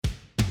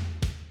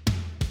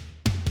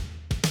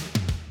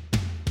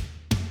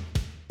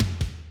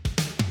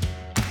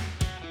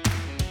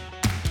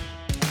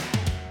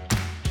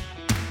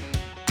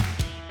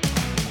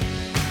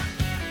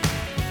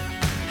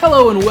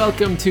Hello and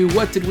welcome to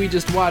What Did We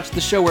Just Watch, the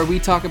show where we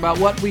talk about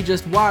what we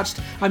just watched.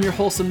 I'm your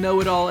wholesome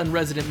know-it-all and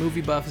resident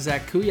movie buff,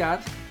 Zach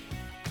Kuyat.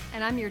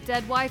 And I'm your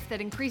dead wife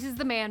that increases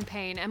the man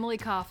pain, Emily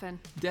Coffin.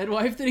 Dead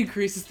wife that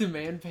increases the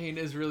man pain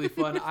is really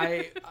fun.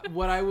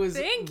 What I was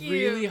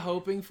really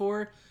hoping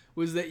for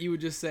was that you would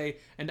just say,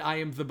 and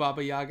I am the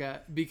Baba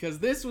Yaga, because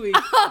this week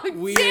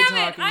we are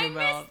talking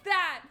about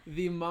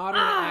the modern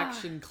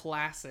action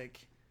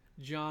classic,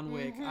 John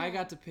Wick. I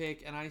got to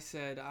pick, and I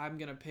said, I'm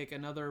going to pick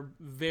another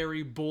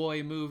very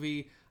boy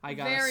movie. I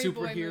got a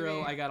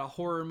superhero, I got a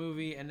horror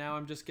movie, and now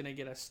I'm just going to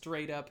get a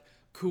straight up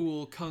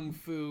cool kung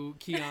fu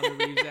Keanu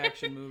Reeves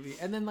action movie.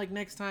 And then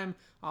next time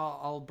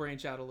I'll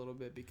branch out a little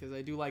bit because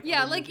I do like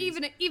other movies.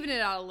 even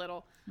it out a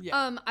little.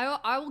 Yeah.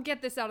 I will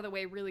get this out of the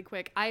way really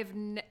quick.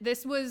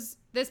 This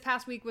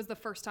past week was the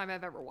first time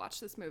I've ever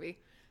watched this movie.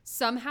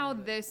 Somehow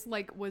this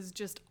was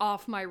just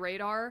off my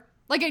radar.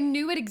 I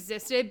knew it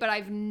existed, but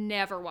I've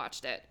never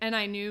watched it. And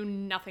I knew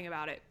nothing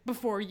about it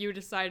before you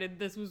decided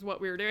this was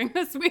what we were doing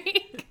this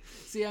week.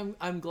 See,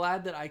 I'm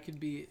glad that I could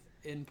be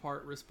in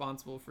part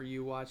responsible for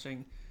you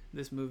watching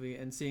this movie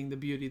and seeing the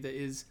beauty that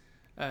is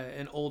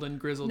an old and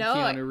grizzled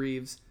Keanu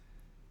Reeves.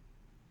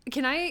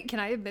 Can I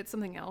admit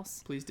something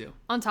else? Please do.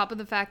 On top of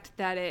the fact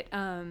that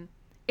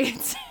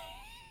it's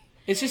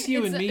just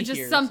you and me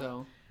here,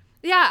 so...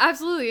 Yeah,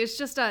 absolutely. It's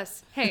just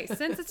us. Hey,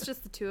 since it's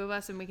just the two of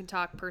us and we can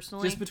talk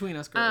personally. Just between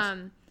us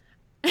girls.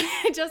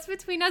 Just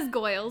between us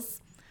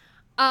goyles.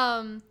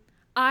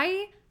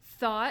 I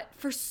thought,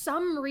 for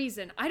some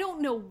reason, I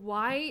don't know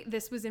why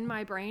this was in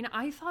my brain,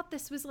 I thought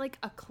this was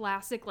a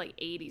classic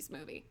 80s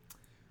movie.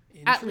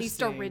 At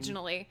least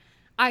originally.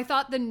 I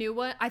thought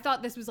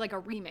this was a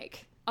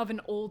remake of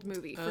an old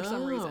movie for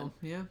some reason.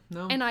 Yeah,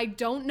 no. And I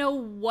don't know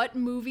what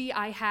movie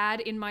I had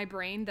in my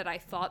brain that I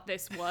thought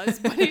this was,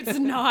 but it's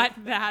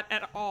not that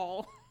at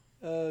all.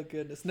 Oh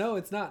goodness. No,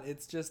 it's not.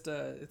 It's just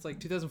it's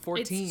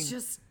 2014. It's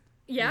just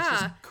It's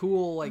just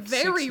cool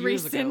very 6 years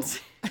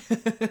recent.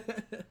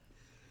 Ago.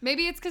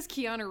 Maybe it's because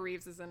Keanu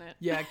Reeves is in it.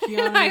 Yeah,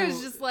 Keanu I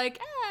was just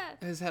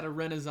has had a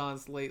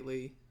renaissance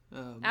lately.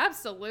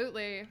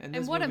 Absolutely.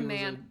 And what a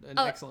man. An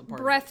excellent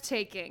part.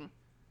 Breathtaking.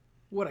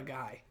 What a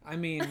guy. I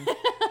mean,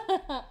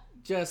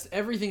 just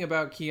everything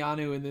about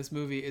Keanu in this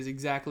movie is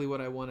exactly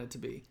what I want it to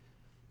be.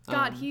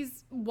 God,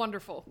 he's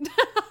wonderful.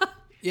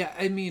 Yeah,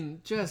 I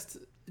mean, just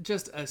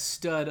a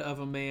stud of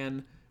a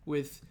man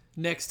with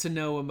next to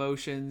no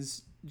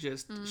emotions,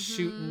 just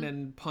shooting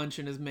and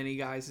punching as many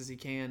guys as he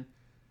can.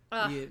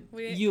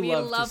 We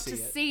love to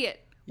see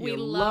it. We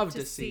love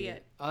to see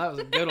it. Oh, that was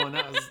a good one.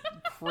 That was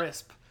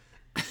crisp.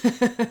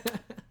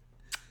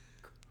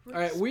 All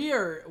right,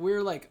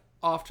 we're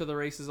off to the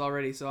races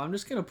already, so I'm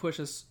just gonna push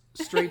us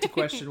straight to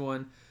question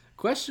one.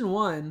 Question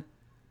one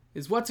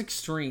is, what's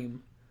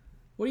extreme?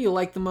 What do you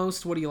like the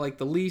most? What do you like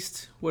the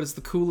least? What is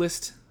the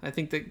coolest? I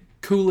think the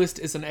coolest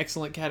is an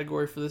excellent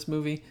category for this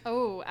movie.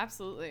 Oh,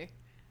 absolutely.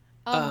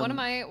 One of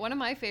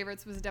my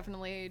favorites was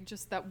definitely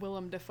just that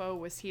Willem Dafoe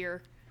was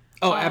here.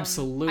 Oh,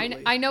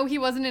 absolutely. I know he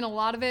wasn't in a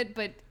lot of it,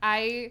 but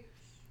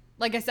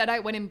like I said, I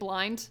went in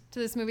blind to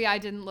this movie. I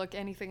didn't look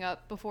anything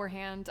up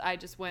beforehand. I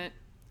just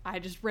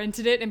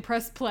rented it and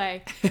pressed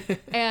play.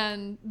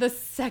 And the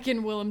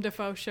second Willem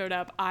Dafoe showed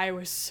up, I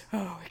was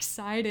so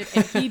excited.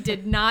 And he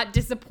did not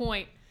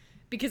disappoint,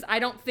 because I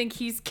don't think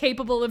he's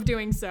capable of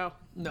doing so.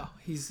 No,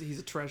 he's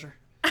a treasure.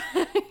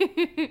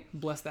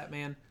 Bless that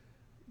man.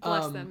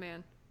 Bless that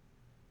man.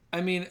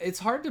 I mean, it's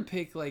hard to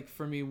pick,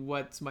 for me,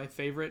 what's my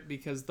favorite,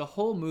 because the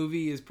whole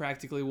movie is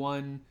practically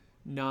one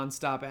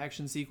non-stop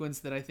action sequence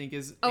that I think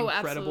is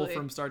incredible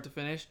from start to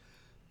finish.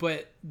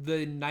 But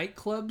the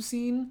nightclub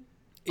scene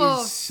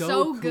is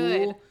so cool,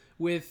 good.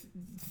 With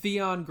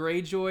Theon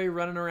Greyjoy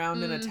running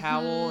around in a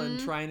towel and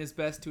trying his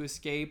best to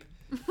escape.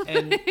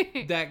 And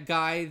that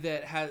guy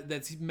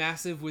that's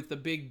massive with the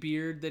big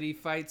beard that he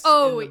fights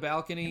in the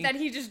balcony. That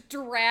he just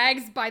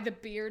drags by the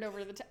beard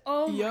over the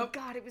my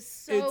God, it was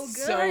so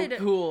good. So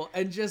cool.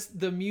 And just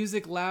the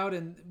music loud,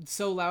 and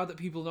so loud that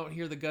people don't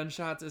hear the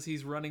gunshots as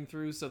he's running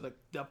through, so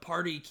the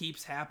party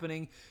keeps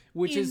happening.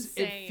 Which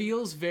it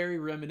feels very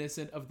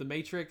reminiscent of The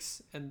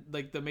Matrix, and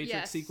the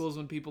Matrix sequels,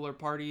 when people are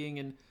partying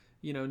and,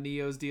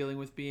 Neo's dealing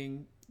with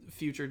being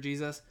future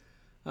Jesus.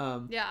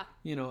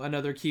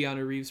 Another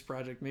Keanu Reeves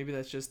project. Maybe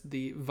that's just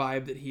the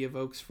vibe that he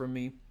evokes from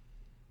me.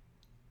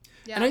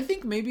 Yeah. And I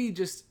think maybe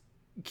just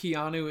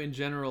Keanu in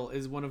general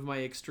is one of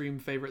my extreme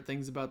favorite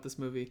things about this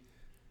movie.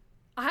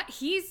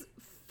 He's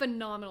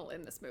phenomenal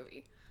in this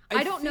movie.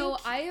 I don't know.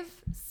 I've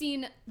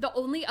seen, the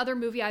only other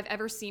movie I've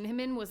ever seen him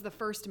in was the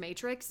first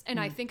Matrix,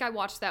 and I think I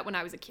watched that when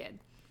I was a kid.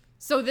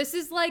 So this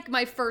is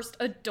my first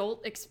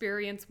adult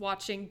experience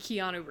watching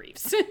Keanu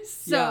Reeves.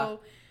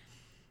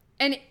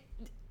 And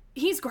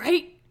he's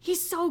great.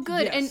 He's so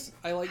good. Yes, and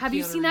I like have Keanu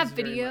you seen that Reeves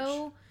very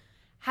video? much.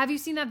 Have you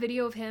seen that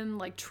video of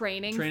him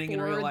training for in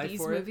real life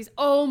these for movies?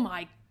 Oh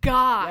my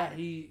God.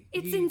 Yeah,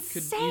 it's he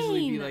insane. Could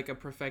easily be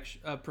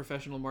a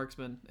professional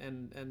marksman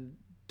and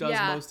does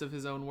most of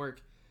his own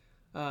work.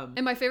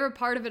 And my favorite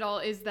part of it all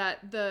is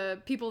that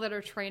the people that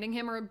are training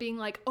him are being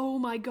like, "Oh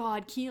my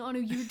God,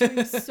 Keanu, you're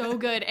doing so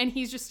good," and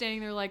he's just standing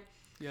there like,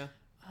 "Yeah,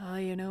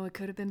 it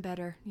could have been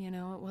better.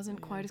 It wasn't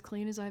quite as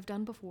clean as I've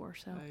done before."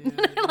 So,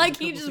 like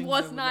he just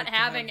was not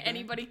having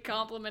anybody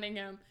complimenting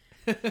him.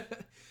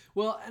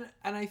 Well,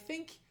 and I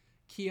think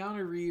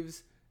Keanu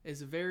Reeves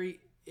is a very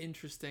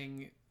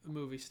interesting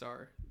movie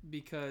star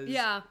because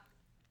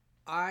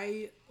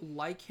I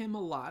like him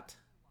a lot.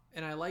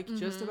 And I like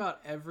just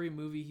about every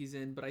movie he's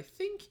in, but I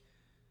think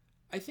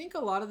a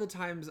lot of the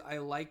times I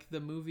like the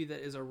movie that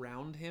is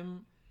around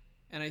him,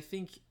 and I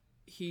think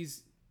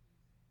he's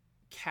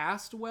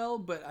cast well,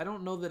 but I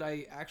don't know that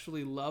I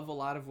actually love a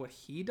lot of what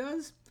he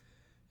does.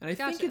 And I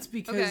think it's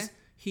because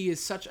he is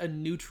such a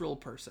neutral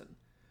person.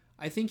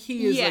 I think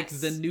he is like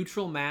the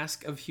neutral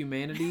mask of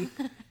humanity.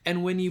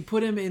 And when you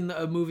put him in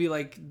a movie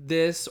like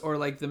this or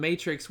like The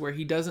Matrix, where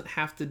he doesn't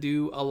have to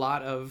do a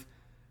lot of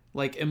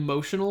like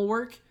emotional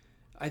work,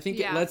 I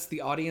think it lets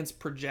the audience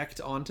project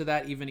onto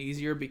that even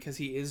easier because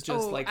he is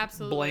just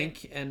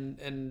blank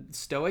and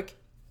stoic.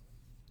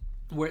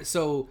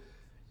 So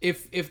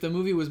if the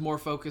movie was more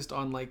focused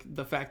on like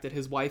the fact that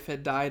his wife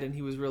had died and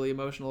he was really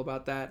emotional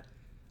about that,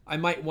 I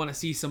might want to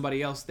see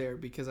somebody else there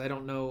because I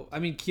don't know. I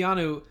mean,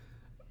 Keanu,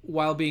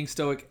 while being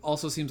stoic,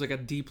 also seems like a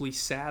deeply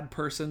sad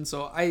person.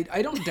 So I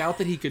don't doubt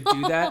that he could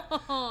do that.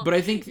 But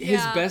I think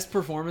his best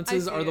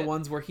performances are the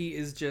ones where he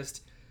is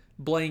just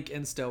blank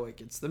and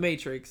stoic. It's The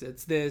Matrix.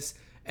 It's this.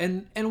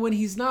 And when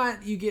he's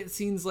not, you get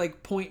scenes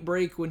like Point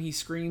Break when he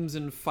screams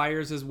and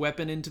fires his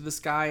weapon into the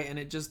sky and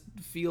it just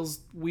feels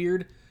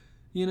weird,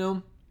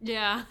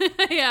 Yeah.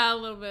 Yeah, a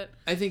little bit.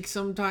 I think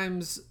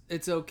sometimes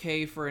it's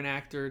okay for an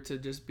actor to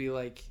just be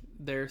like,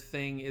 their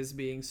thing is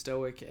being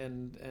stoic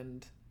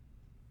and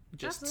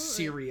just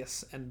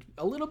serious and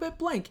a little bit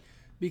blank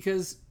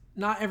because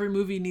not every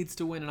movie needs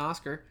to win an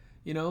Oscar,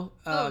 No.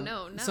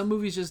 Some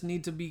movies just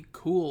need to be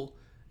cool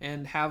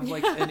and have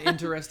like an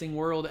interesting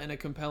world and a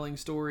compelling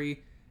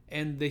story.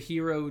 And the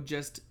hero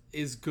just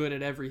is good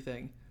at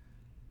everything,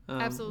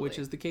 Absolutely. Which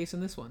is the case in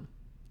this one.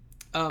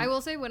 I will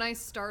say when I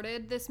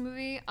started this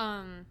movie,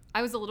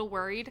 I was a little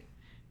worried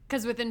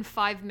because within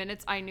 5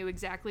 minutes I knew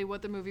exactly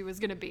what the movie was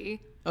going to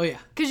be. Oh, yeah.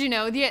 Because,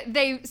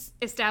 they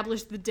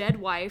established the dead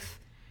wife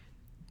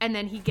and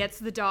then he gets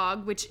the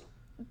dog, which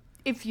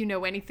if you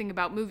know anything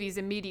about movies,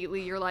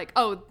 immediately you're like,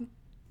 oh,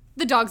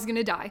 the dog's going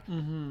to die.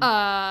 Mm-hmm.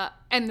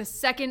 And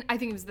I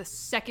think it was the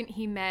second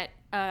he met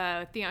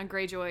Theon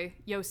Greyjoy,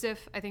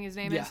 Yosef, I think his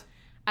name is,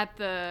 at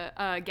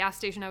the gas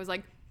station, I was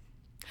like,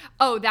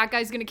 oh, that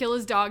guy's going to kill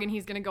his dog and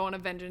he's going to go on a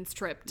vengeance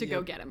trip to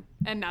go get him.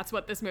 And that's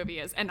what this movie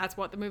is. And that's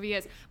what the movie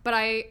is. But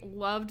I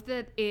loved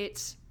that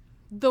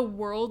the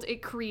world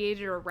it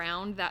created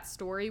around that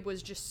story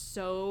was just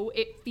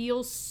it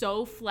feels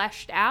so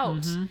fleshed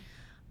out.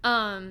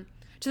 Mm-hmm.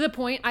 To the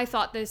point I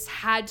thought this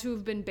had to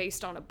have been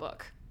based on a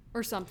book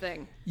or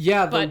something.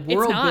 Yeah, the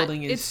world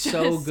building is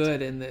so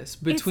good in this.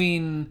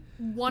 Between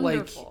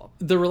wonderful.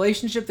 Like the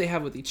relationship they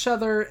have with each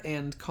other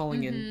and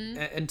calling in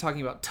and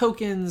talking about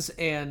tokens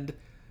and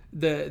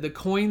the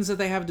coins that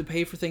they have to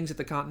pay for things at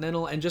the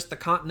Continental and just the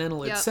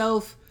Continental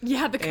itself.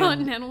 Yeah, the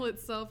Continental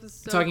itself is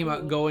so talking cool.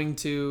 about going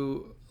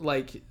to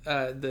like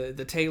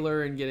the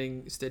tailor and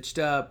getting stitched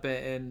up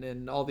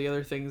and all the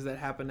other things that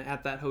happen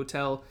at that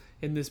hotel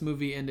in this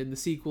movie and in the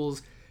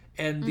sequels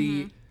and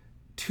the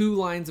 2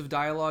 lines of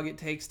dialogue it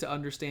takes to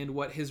understand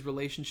what his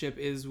relationship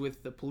is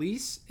with the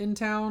police in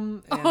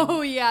town. And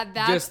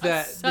that's just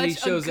that he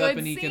shows up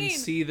and he can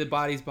see the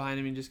bodies behind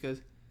him and just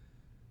goes,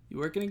 "You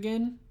working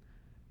again?"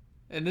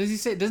 And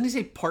doesn't he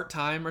say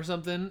part-time or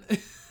something?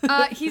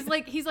 He's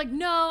like,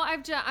 "No,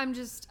 I'm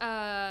just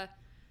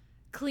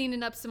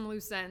cleaning up some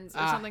loose ends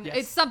or something." Yes.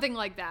 It's something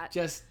like that.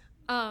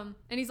 And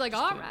he's like,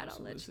 "All right,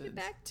 I'll let you get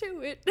back to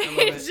it."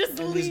 It's just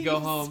and just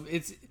go home.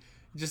 It's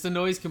just a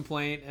noise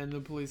complaint and the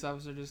police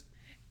officer just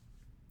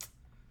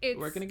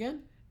working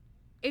again?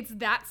 It's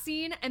that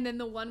scene and then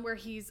the one where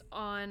he's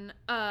on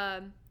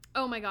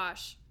oh my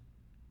gosh.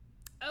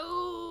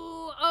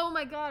 Oh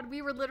my god,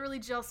 we were literally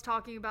just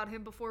talking about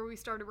him before we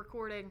started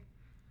recording.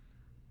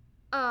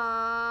 The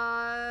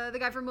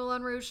guy from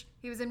Moulin Rouge.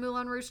 He was in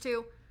Moulin Rouge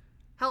too.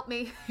 Help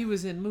me. He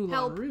was in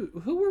Moulin Rouge.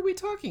 Who were we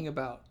talking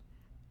about?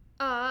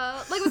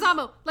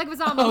 Leguizamo.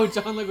 Oh,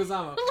 John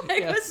Leguizamo.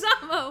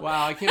 Leguizamo.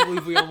 Wow, I can't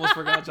believe we almost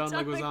forgot John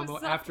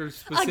Leguizamo after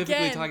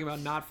specifically talking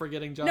about not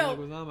forgetting John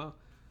Leguizamo.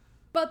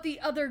 But the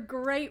other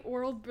great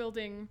world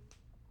building,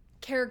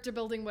 character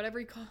building, whatever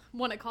you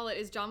want to call it,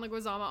 is John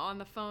Leguizamo on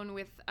the phone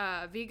with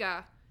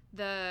Viga,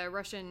 the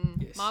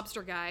Russian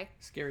mobster guy.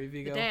 Scary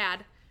Vigo. The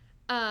dad.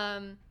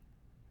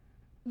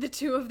 The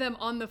two of them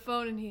on the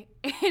phone,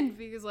 and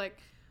Viga's like,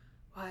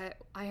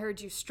 I heard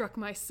you struck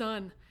my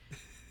son.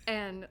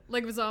 And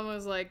Leguizamo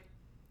was like,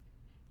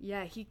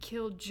 yeah, he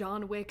killed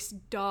John Wick's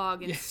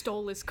dog and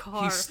stole his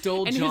car. He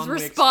stole John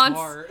Wick's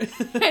car.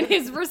 And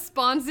his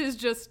response is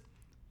just,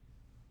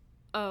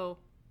 oh.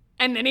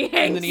 And then he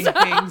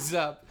hangs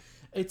up.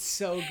 It's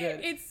so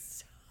good.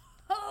 It's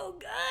so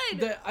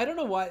good. I don't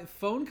know why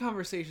phone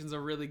conversations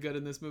are really good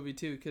in this movie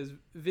too, because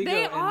Viggo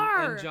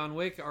and John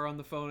Wick are on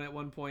the phone at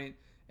one point,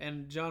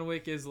 and John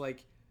Wick is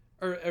like,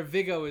 or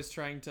Viggo is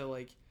trying to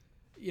like,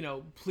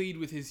 plead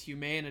with his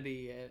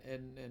humanity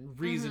and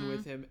reason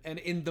with him, and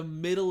in the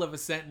middle of a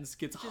sentence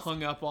gets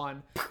hung up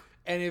on.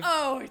 And if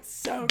it's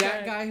so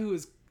that guy who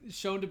is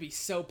shown to be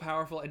so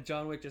powerful, and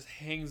John Wick just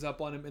hangs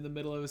up on him in the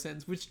middle of a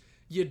sentence, which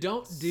you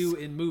don't do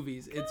in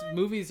movies.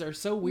 Movies are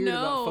so weird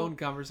about phone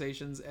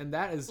conversations, and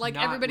that is like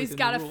not everybody's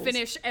got to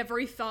finish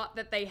every thought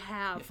that they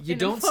have. You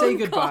don't say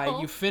goodbye.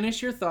 You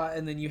finish your thought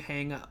and then you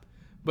hang up.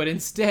 But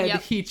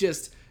instead, he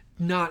just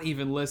not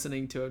even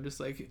listening to him. Just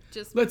like,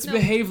 let's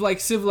behave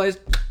like civilized,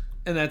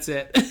 and that's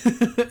it.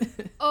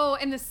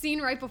 And the scene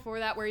right before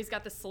that where he's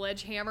got the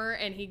sledgehammer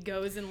and he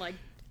goes and like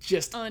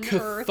just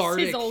unearths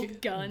his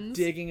old guns,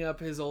 digging up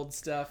his old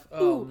stuff.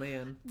 Oh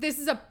man, this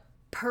is a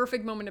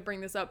perfect moment to bring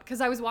this up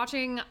because I was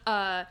watching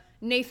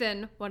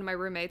Nathan, one of my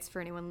roommates,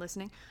 for anyone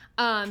listening.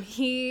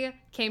 He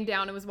came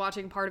down and was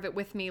watching part of it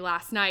with me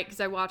last night because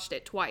I watched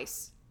it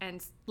twice,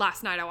 and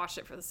last night I watched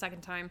it for the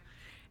second time.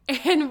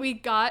 And we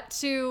got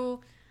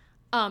to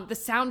the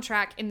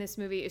soundtrack in this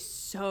movie is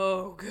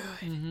so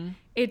good.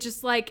 It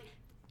just like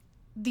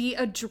the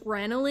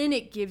adrenaline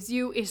it gives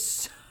you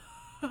is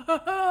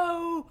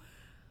so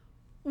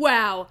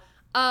wow.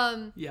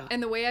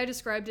 And the way I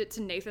described it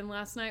to Nathan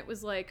last night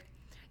was like,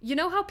 you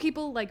know how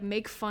people like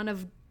make fun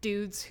of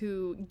dudes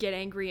who get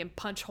angry and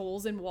punch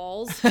holes in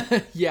walls?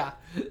 Yeah.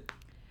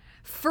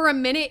 For a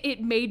minute,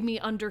 it made me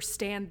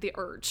understand the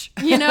urge,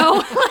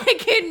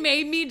 like it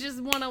made me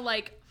just want to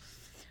like,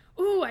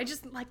 I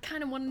just like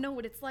kind of want to know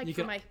what it's like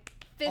for my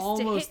fist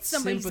to hit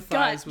somebody's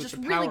gut just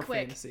really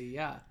quick. Fantasy.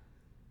 Yeah.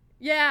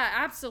 Yeah,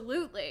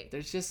 absolutely.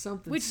 There's just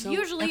something which so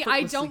usually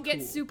I don't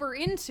get super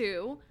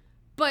into,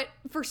 but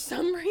for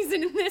some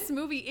reason in this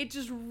movie, it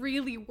just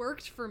really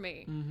worked for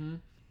me.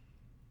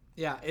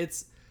 Yeah,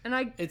 it's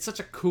such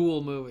a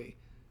cool movie.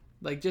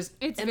 Like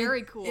it's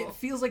very cool. It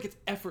feels like it's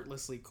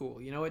effortlessly cool.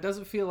 It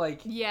doesn't feel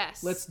like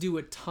let's do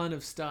a ton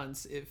of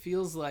stunts. It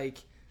feels like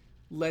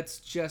let's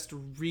just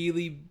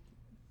really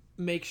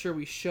make sure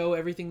we show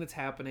everything that's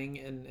happening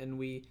and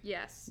we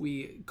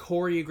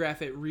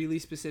choreograph it really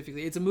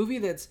specifically. It's a movie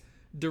that's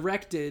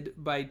directed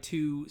by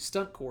 2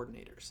 stunt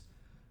coordinators.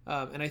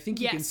 And I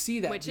think you can see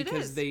that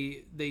because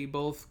they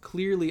both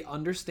clearly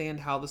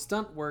understand how the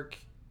stunt work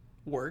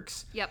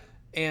works. Yep.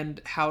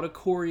 And how to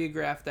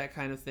choreograph that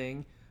kind of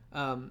thing,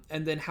 and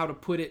then how to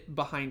put it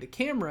behind a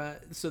camera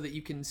so that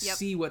you can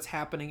see what's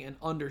happening and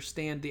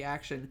understand the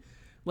action.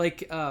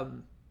 Like,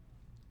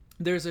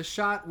 there's a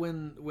shot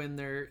when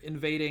they're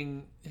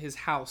invading his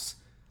house,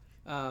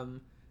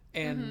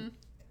 it's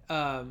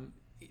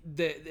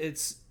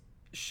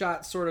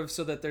shot sort of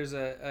so that there's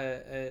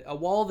a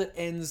wall that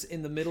ends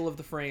in the middle of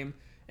the frame,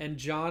 and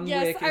John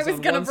Wick is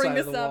on one side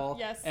of the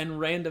wall, and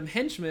random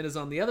henchman is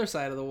on the other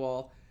side of the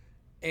wall.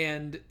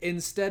 And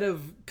instead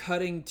of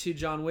cutting to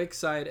John Wick's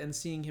side and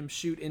seeing him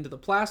shoot into the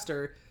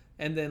plaster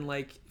and then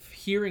like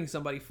hearing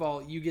somebody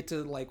fall, you get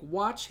to like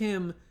watch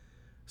him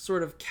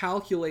sort of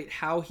calculate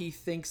how he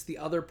thinks the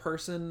other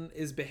person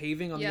is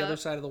behaving on the other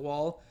side of the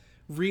wall,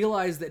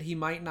 realize that he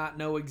might not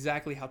know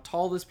exactly how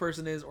tall this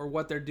person is or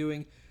what they're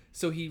doing.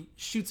 So he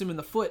shoots him in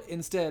the foot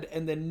instead,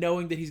 and then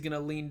knowing that he's going to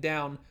lean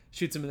down,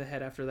 shoots him in the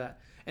head after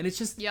that. And it's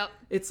just,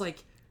 it's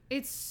like,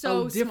 it's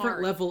so a different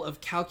smart level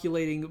of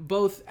calculating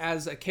both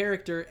as a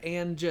character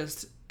and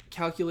just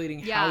calculating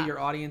how your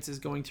audience is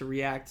going to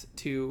react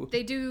to.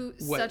 They do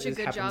such a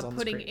good job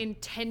putting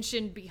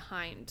intention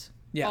behind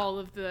all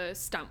of the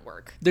stunt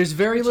work. There's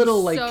very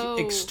little like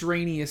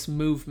extraneous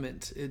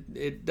movement.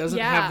 It doesn't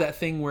have that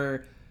thing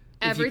where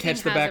if you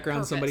catch the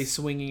background, somebody's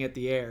swinging at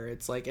the air.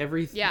 It's like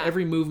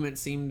every movement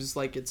seems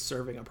like it's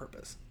serving a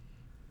purpose.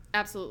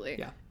 Absolutely.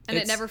 Yeah. And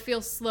it never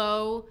feels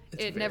slow.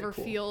 It never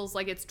feels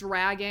like it's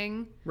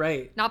dragging.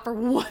 Right. Not for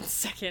 1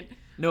 second.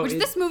 No, which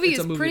this movie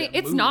is pretty...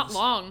 It's not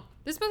long.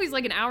 This movie's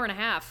like an hour and a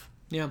half.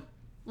 Yeah.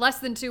 Less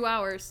than 2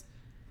 hours.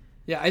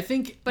 Yeah, I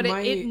think... But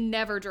it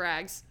never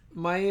drags.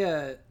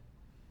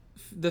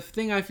 The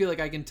thing I feel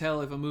like I can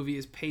tell if a movie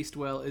is paced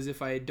well is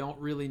if I don't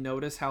really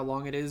notice how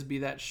long it is, be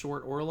that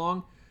short or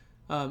long.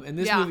 And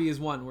this movie is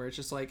one where it's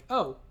just like,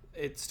 oh,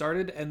 it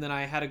started and then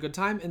I had a good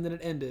time and then it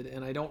ended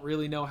and I don't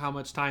really know how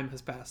much time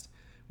has passed.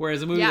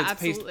 Whereas a movie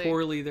that's paced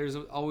poorly, there's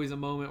always a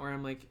moment where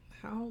I'm like,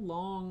 how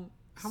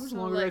much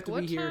longer do I have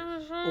to be here?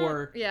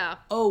 Or,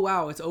 oh,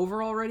 wow, it's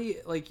over already?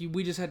 Like,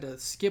 we just had to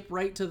skip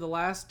right to the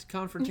last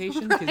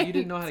confrontation because you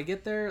didn't know how to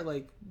get there?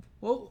 Like,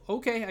 well,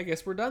 okay, I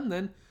guess we're done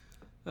then.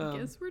 I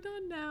guess we're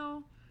done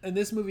now. And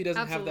this movie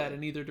doesn't have that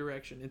in either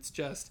direction. It's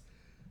just,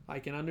 I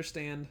can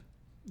understand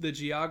the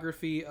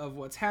geography of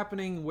what's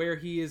happening, where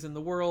he is in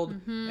the world,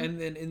 and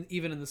then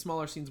even in the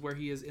smaller scenes where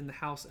he is in the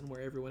house and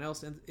where everyone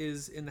else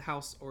is in the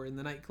house or in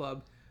the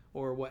nightclub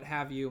or what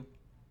have you.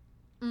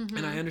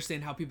 And I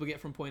understand how people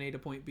get from point A to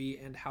point B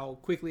and how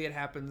quickly it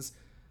happens.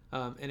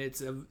 And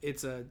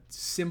it's a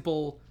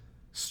simple,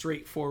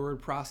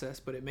 straightforward process,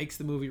 but it makes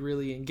the movie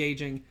really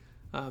engaging.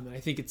 And I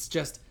think it's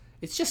just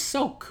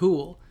so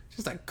cool.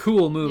 just a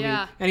cool movie.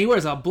 Yeah. And he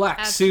wears a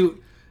black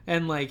suit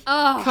and like,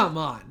 come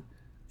on.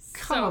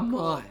 Come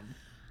on.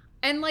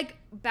 And like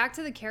back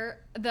to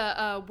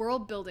the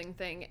world building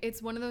thing,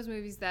 it's one of those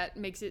movies that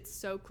makes it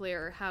so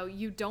clear how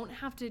you don't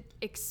have to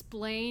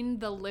explain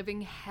the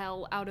living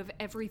hell out of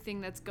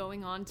everything that's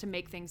going on to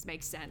make things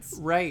make sense.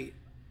 Right.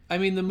 I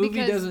mean, the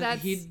movie doesn't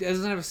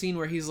have a scene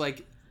where he's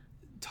like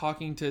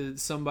talking to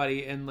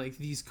somebody and like,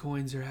 these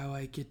coins are how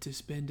I get to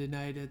spend a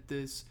night at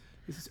this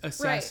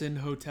assassin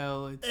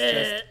hotel. It's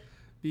just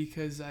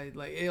because I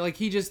like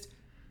he just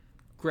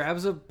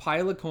grabs a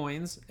pile of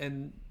coins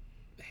and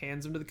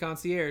hands them to the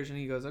concierge, and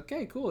he goes,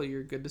 okay, cool,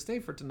 you're good to stay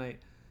for tonight.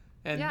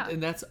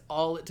 And that's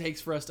all it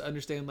takes for us to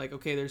understand, like,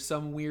 okay, there's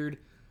some weird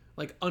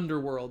like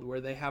underworld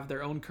where they have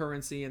their own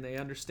currency and they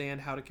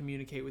understand how to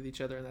communicate with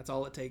each other, and that's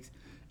all it takes.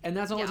 And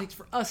that's all it takes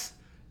for us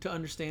to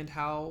understand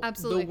how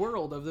the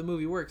world of the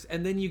movie works.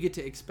 And then you get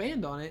to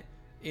expand on it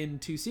in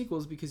 2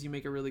 sequels because you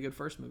make a really good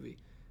first movie.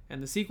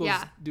 And the sequels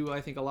do, I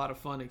think, a lot of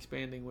fun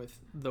expanding with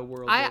the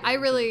world. I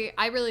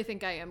really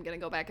think I am going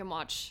to go back and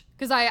watch,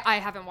 because I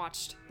haven't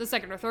watched the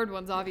second or third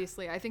ones,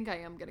 obviously. I think I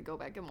am going to go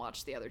back and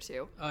watch the other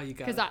 2. Oh, you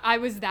got it. Because I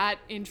was that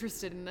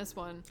interested in this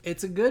one.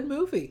 It's a good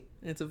movie.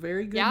 It's a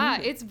very good movie. Yeah,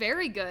 it's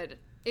very good.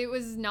 It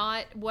was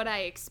not what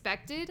I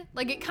expected.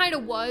 Like, it kind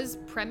of was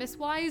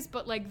premise-wise,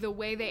 but, like, the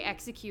way they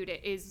execute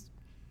it is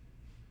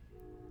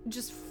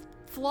just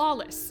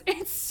flawless.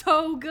 It's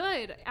so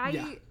good.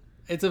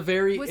 It's a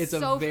very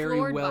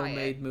well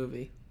made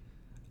movie.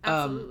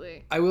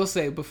 Absolutely. I will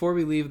say, before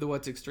we leave the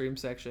What's Extreme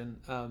section,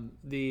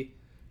 the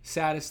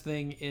saddest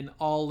thing in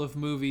all of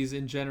movies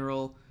in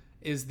general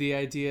is the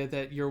idea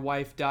that your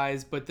wife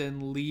dies but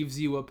then leaves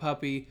you a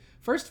puppy.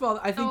 First of all,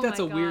 I think that's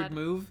a weird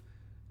move.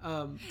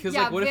 Because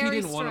like, what if he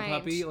didn't want a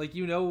puppy? Like,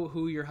 you know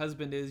who your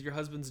husband is. Your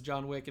husband's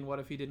John Wick, and what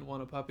if he didn't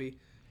want a puppy?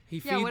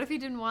 What if he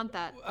didn't want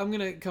that? I'm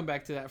gonna come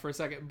back to that for a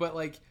second, but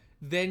like,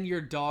 then your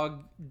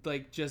dog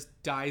like just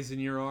dies in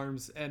your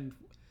arms, and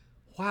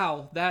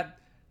wow, that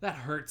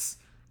hurts.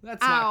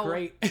 That's not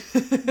great.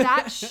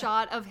 That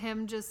shot of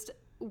him just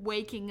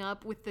waking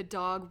up with the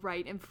dog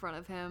right in front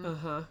of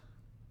him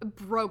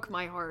broke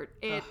my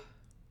heart.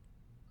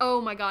 Oh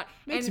my god,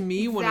 makes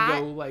me want to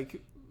go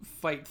like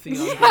fight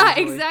Theon. Yeah,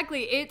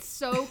 exactly. It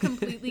so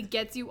completely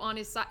gets you on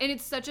his side, and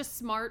it's such a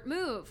smart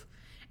move.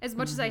 As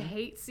much as I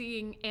hate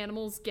seeing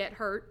animals get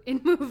hurt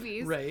in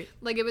movies, right?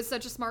 Like, it was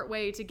such a smart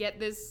way to get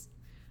this.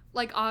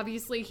 Like,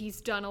 obviously,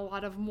 he's done a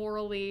lot of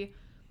morally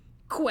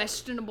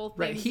questionable things.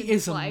 Right, he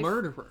is a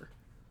murderer.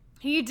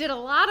 He did a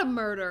lot of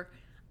murder,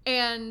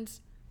 and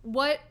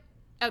what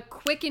a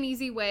quick and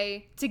easy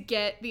way to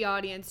get the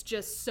audience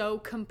just so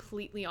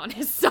completely on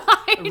his side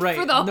for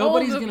the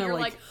Nobody's whole movie. Gonna, You're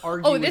like,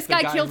 argue with this the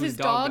guy killed his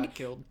dog.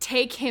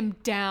 Take him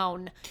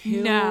down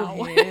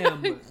now.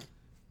 Him.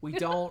 We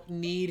don't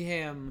need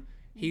him.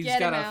 He's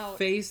got a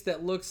face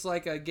that looks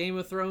like a Game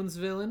of Thrones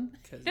villain,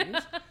 because he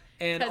is.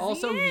 And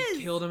also, he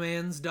killed a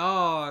man's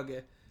dog.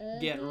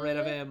 Get rid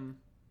of him.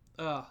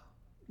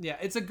 Yeah,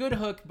 it's a good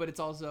hook, but it's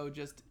also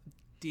just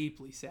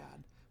deeply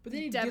sad. But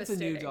then he gets a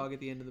new dog at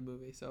the end of the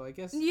movie, so I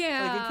guess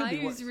it could be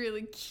he was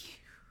really cute.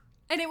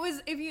 And it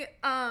was, if you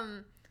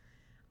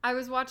I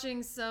was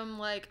watching some,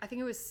 like, I think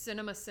it was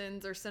Cinema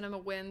Sins or Cinema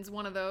Wins,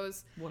 one of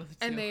those. One of the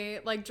two. And they,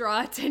 like,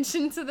 draw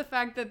attention to the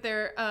fact that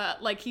they're,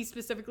 like, he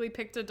specifically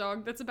picked a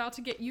dog that's about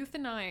to get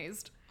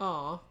euthanized.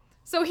 Aw.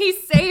 So he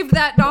saved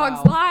that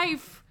dog's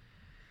life.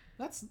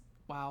 That's,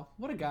 wow.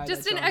 What a guy.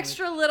 Just an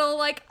extra little,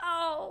 like,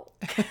 oh.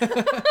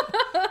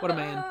 What a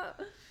man.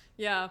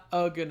 Yeah.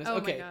 Oh, goodness. Oh,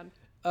 okay.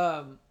 my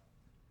God.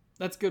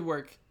 That's good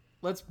work.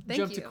 Let's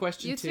jump to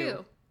question 2.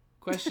 Too.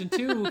 Question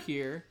 2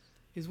 here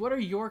is, what are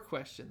your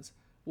questions?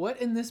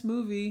 What in this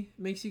movie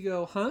makes you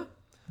go, huh?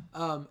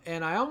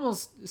 And I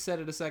almost said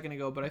it a second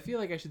ago, but I feel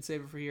like I should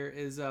save it for here.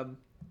 Is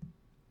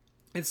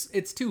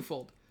it's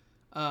twofold.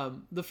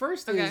 The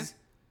first is,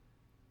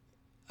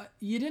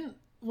 you didn't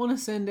want to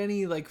send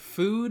any like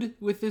food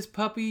with this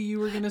puppy you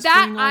were gonna spring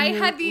on I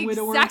your had the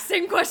widower. exact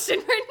same question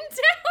written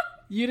down.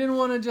 You didn't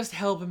want to just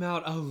help him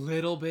out a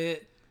little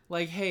bit,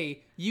 like,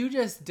 hey, you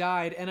just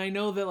died, and I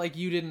know that like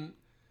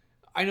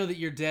I know that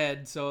you're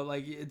dead, so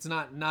like it's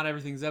not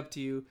everything's up to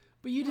you.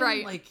 But you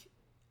didn't, like,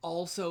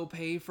 also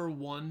pay for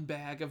one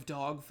bag of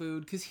dog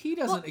food? Because he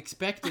doesn't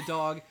expect a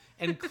dog,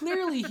 and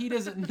clearly he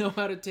doesn't know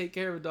how to take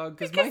care of a dog.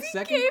 Because my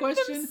second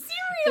question is,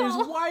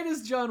 why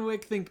does John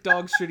Wick think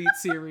dogs should eat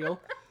cereal?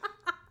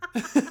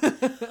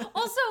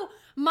 Also,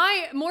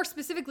 more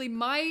specifically,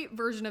 my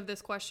version of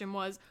this question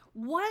was,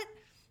 what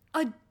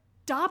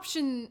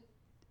adoption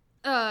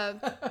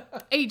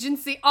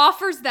agency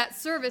offers that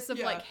service of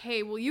like,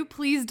 hey, will you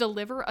please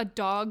deliver a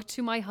dog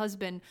to my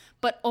husband,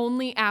 but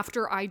only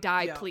after I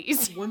die,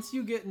 please? Once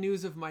you get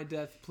news of my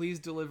death, please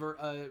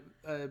deliver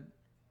a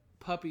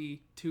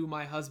puppy to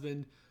my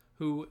husband,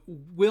 who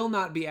will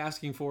not be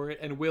asking for it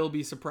and will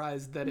be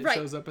surprised that it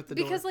shows up at the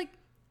door. Because like,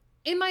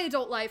 in my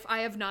adult life,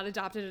 I have not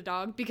adopted a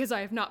dog because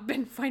I have not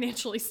been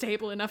financially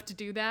stable enough to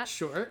do that.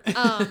 Sure.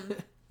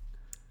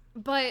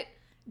 But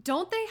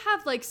don't they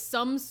have like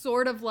some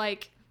sort of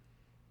like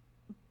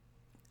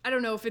I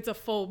don't know if it's a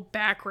full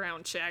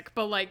background check,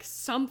 but like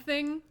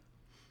something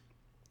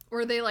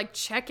where they like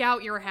check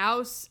out your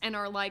house and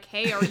are like,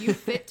 hey, are you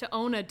fit to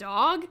own a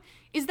dog?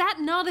 Is that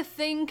not a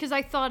thing? Because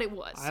I thought it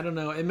was. I don't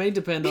know. It may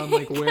depend on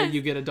like where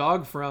you get a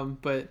dog from,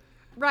 but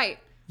right.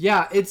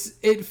 Yeah,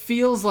 it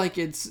feels like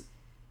it's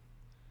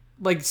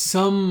like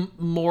some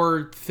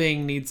more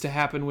thing needs to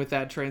happen with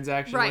that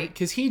transaction, right?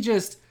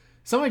 Because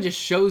somebody just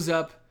shows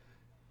up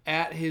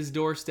at his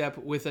doorstep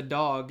with a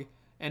dog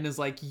and is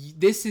like,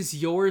 this is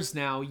yours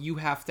now, you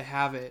have to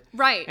have it.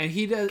 Right. And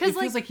it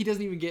feels like he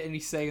doesn't even get any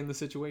say in the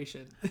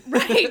situation.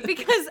 Right,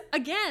 because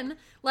again,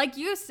 like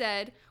you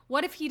said,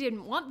 what if he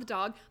didn't want the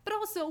dog? But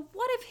also,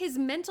 what if his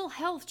mental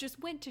health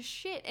just went to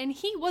shit and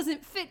he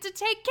wasn't fit to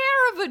take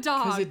care of a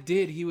dog? Because it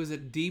did. He was a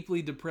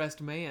deeply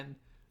depressed man.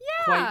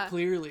 Yeah. Quite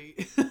clearly.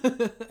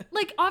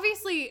 Like,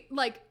 obviously,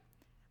 like,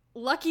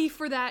 lucky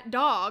for that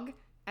dog,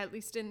 at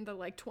least in the,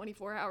 like,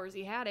 24 hours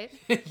he had it,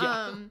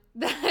 yeah.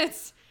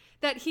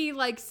 That he,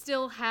 like,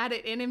 still had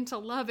it in him to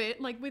love it.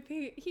 Like,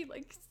 he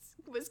like,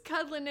 was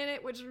cuddling in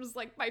it, which was,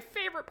 like, my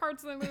favorite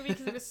parts of the movie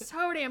because it was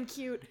so damn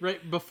cute.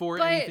 Right before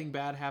anything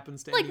bad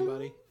happens to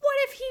anybody. What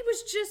if he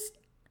was just...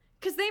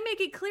 Because they make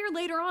it clear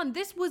later on,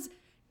 this was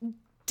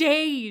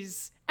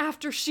days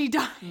after she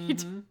died.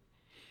 Mm-hmm.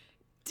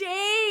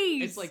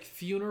 Days! It's like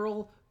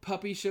funeral,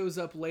 puppy shows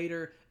up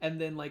later, and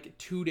then, like,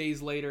 2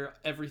 days later,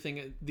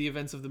 the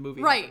events of the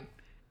movie happen.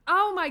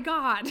 Oh my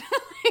god.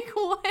 Like,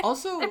 what?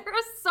 Also, there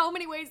are so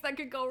many ways that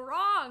could go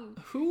wrong.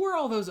 Who were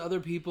all those other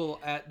people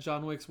at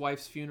John Wick's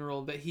wife's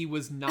funeral that he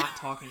was not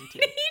talking to?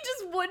 He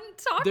just wouldn't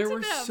talk to them. There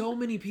were so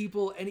many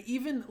people, and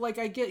even, like,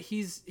 I get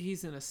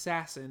he's an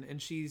assassin,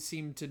 and she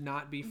seemed to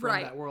not be from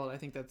that world. I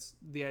think that's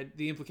the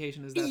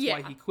implication is that's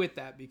why he quit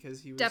that,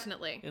 because he was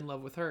definitely in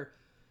love with her.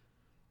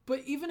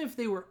 But even if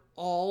they were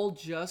all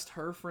just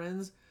her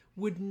friends,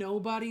 would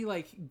nobody,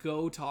 like,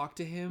 go talk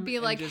to him? Be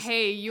like,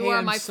 hey, you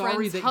are my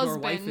friend's husband. Your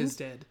wife is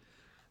dead.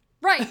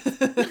 Right.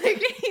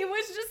 Like, he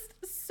was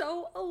just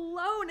so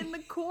alone in the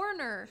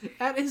corner.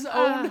 At his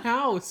own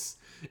house.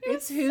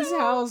 It's his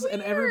house,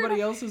 and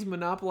everybody else is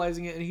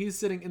monopolizing it, and he's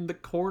sitting in the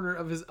corner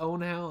of his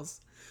own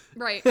house.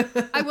 Right.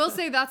 I will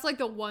say that's, like,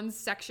 the one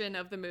section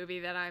of the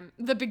movie that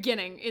the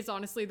beginning is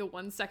honestly the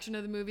one section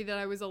of the movie that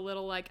I was a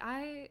little like,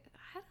 I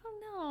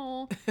don't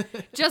know.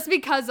 Just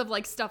because of,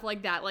 like, stuff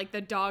like that, like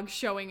the dog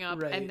showing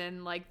up and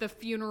then, like, the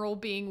funeral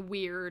being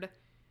weird.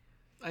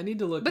 I need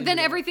to look. But then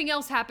everything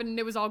else happened and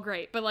it was all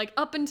great. But, like,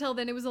 up until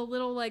then it was a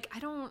little like,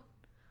 I'm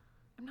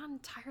not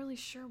entirely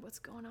sure what's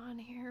going on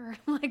here.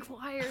 Like,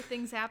 why are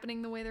things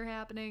happening the way they're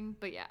happening?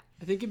 But yeah.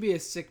 I think it'd be a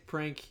sick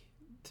prank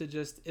to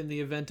just, in the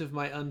event of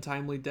my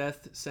untimely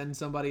death, send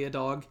somebody a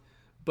dog.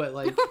 But,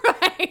 like,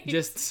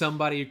 just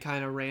somebody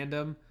kind of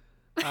random.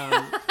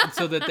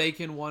 So that they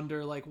can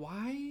wonder, like,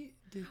 why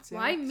did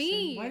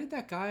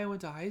that guy I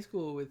went to high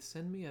school with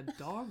send me a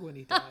dog when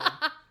he died?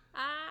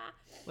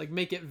 Like,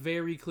 make it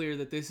very clear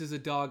that this is a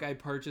dog I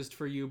purchased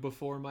for you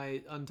before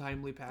my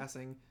untimely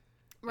passing.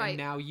 Right. And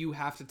now you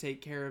have to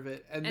take care of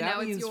it. And that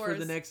means for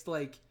the next,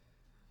 like,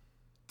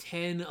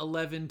 10,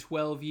 11,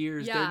 12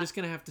 years, they're just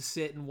going to have to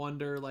sit and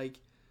wonder, like,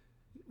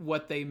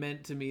 what they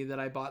meant to me that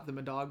I bought them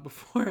a dog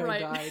before I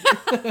died.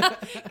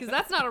 Because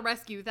that's not a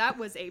rescue. That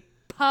was a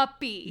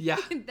puppy. Yeah.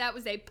 That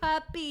was a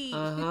puppy.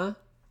 Uh-huh.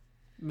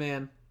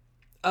 Man.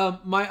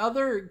 My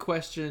other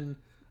question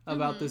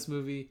about this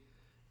movie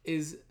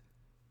is,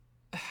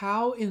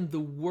 how in the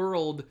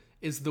world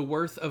is the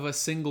worth of a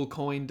single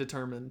coin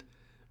determined?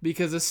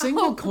 Because a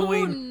single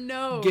coin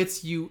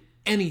gets you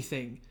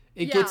anything.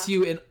 It gets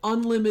you an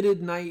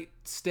unlimited night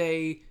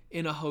stay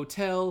in a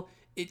hotel.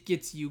 It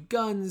gets you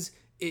guns.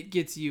 It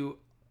gets you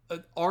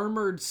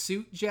armored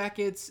suit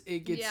jackets.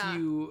 It gets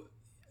you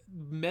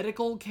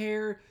medical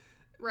care.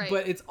 Right.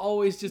 But it's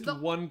always just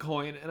one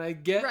coin. And I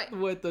get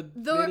what the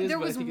bit is, there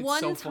but was I think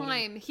one it's so time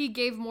funny. he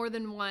gave more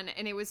than one,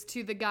 and it was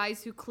to the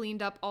guys who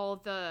cleaned up all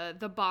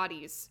the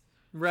bodies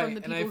from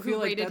the people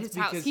who raided his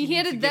house. He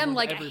handed them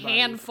like a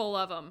handful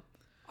of them.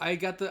 I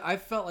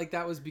felt like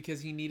that was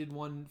because he needed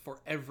one for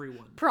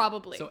everyone.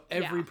 Probably. So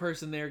every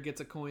person there gets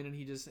a coin and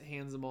he just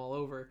hands them all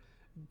over.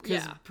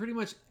 Because pretty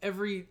much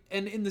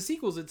and in the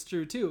sequels it's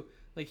true too.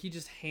 Like, he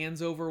just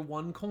hands over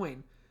one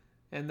coin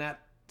and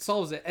that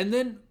solves it. And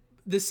then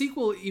the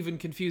sequel even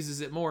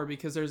confuses it more,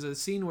 because there's a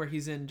scene where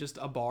he's in just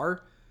a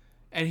bar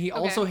and he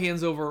also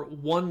hands over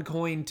one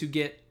coin to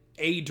get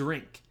a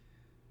drink.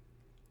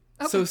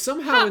 Okay. So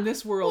somehow in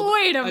this world,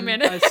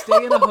 a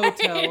stay in a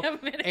hotel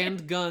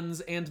and guns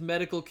and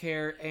medical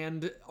care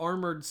and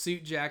armored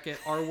suit jacket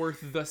are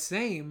worth the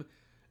same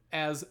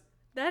as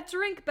that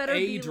drink better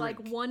be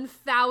like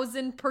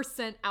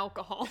 1,000%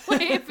 alcohol.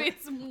 If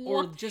it's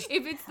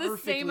the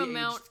same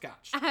amount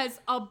as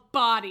a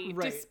body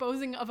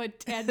disposing of a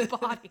dead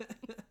body.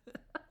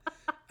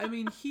 I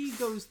mean, he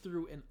goes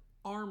through an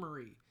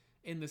armory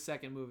in the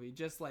second movie,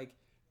 just like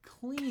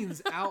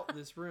cleans out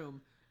this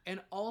room. And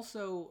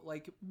also,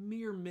 like,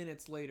 mere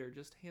minutes later,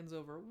 just hands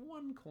over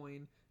one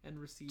coin and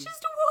receives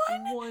just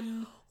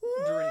one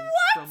drink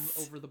from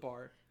over the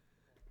bar.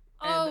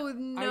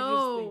 And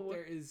no.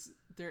 I just think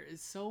There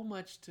is so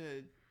much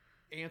to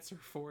answer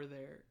for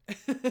there.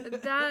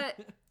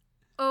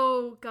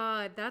 Oh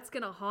God, that's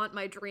gonna haunt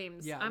my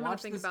dreams. Yeah, I'm gonna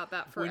think about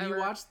that forever. When you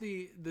watch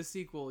the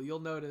sequel, you'll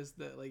notice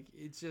that like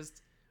it's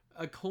just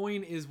a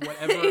coin is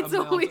whatever amount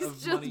of money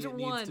it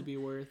needs to be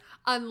worth.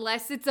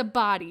 Unless it's a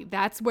body.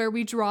 That's where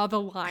we draw the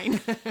line.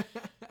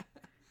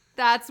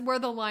 That's where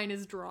the line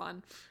is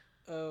drawn.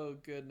 Oh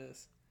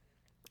goodness.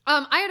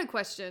 I had a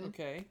question.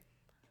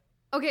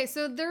 Okay,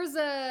 so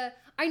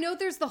I know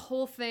there's the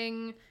whole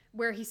thing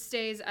where he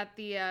stays at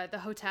the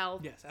hotel.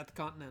 Yes, at the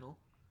Continental.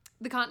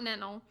 The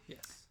Continental. Yes.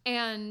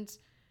 And,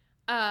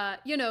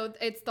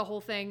 it's the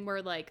whole thing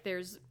where, like,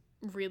 there's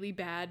really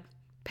bad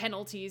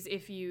penalties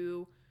if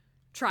you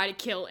try to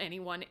kill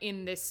anyone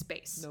in this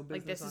space. No business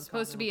like, this on is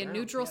supposed to be a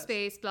neutral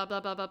space, blah, blah,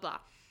 blah, blah, blah.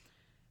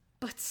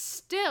 But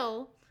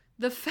still,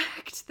 the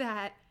fact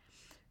that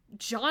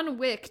John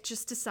Wick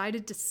just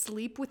decided to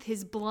sleep with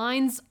his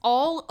blinds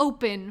all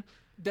open...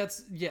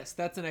 That's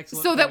an excellent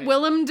So point. that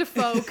Willem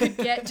Dafoe could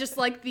get just,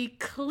 like, the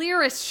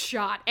clearest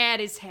shot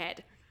at his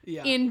head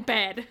in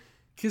bed.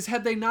 Because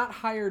had they not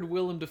hired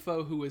Willem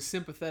Dafoe, who was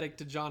sympathetic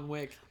to John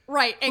Wick,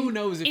 right, and who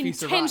knows if he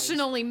survives?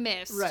 Intentionally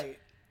missed. Right.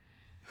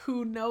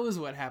 Who knows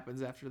what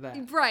happens after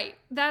that? Right.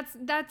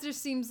 That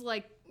just seems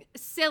like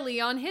silly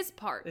on his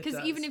part.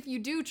 Because even if you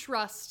do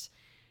trust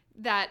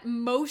that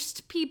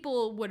most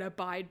people would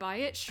abide by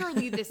it,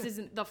 surely this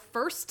isn't the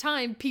first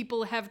time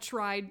people have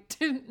tried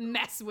to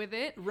mess with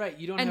it. Right.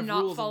 You don't have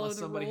rules unless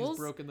somebody has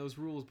broken those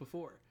rules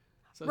before.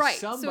 So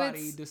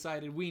somebody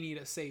decided we need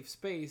a safe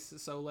space,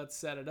 so let's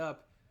set it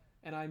up.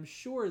 And I'm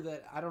sure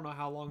that, I don't know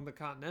how long the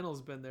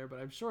Continental's been there, but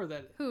I'm sure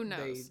that who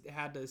knows? They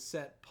had to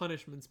set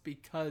punishments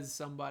because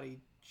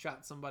somebody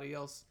shot somebody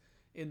else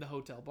in the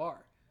hotel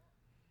bar.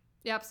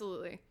 Yeah,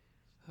 absolutely.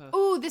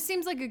 Oh, this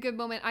seems like a good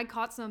moment. I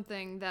caught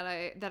something that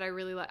I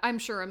really like. I'm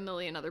sure a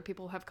million other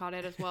people have caught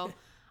it as well.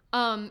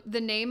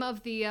 The name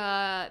of the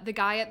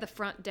guy at the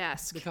front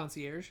desk. The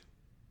concierge?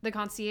 The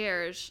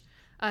concierge.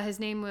 His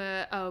name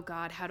was, oh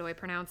God, how do I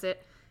pronounce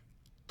it?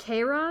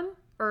 Karen?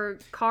 Or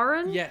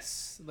Karen?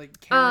 Yes, like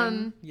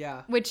Karen.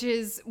 Yeah. Which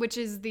is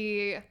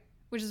a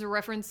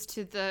reference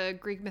to the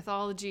Greek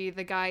mythology,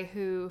 the guy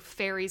who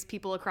ferries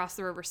people across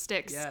the river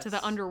Styx to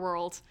the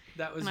underworld.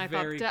 That was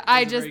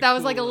that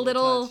was like a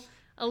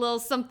little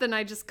something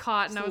I just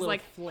caught, and I was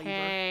like, flavor.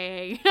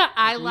 Hey,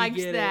 I liked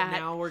that.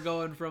 Now we're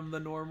going from the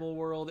normal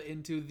world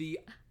into the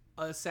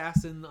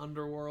assassin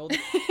underworld,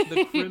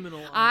 the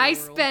criminal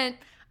underworld.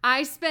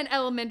 I spent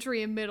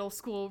elementary and middle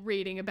school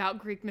reading about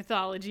Greek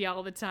mythology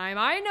all the time.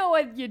 I know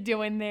what you're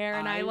doing there,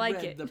 and I like it.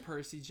 I read the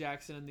Percy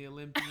Jackson and the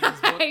Olympians books.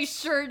 I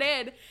sure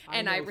did,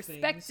 and I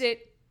respect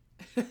it.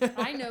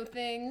 I know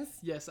things.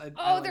 Yes, I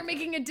they're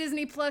making a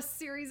Disney Plus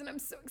series, and I'm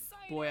so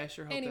excited. Boy, I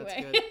sure hope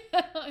that's good.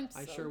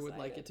 I sure would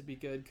like it to be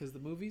good, because the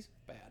movie's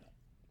bad.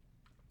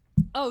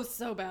 Oh,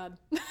 so bad.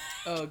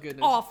 Oh,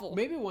 goodness. Awful.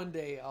 Maybe one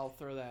day I'll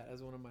throw that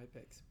as one of my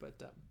picks, but...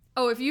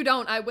 if you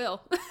don't, I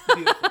will.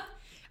 Beautiful.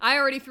 I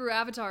already threw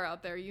Avatar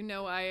out there. You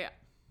know, I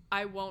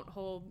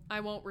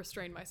won't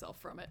restrain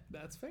myself from it.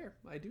 That's fair.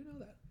 I do know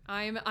that.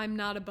 I'm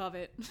not above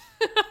it.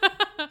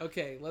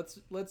 Okay,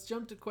 let's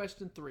jump to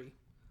question 3.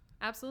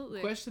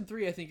 Absolutely. Question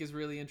 3, I think, is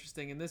really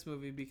interesting in this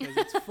movie because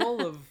it's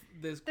full of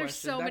this question. There's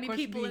so many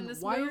people in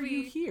this movie. Why are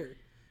you here?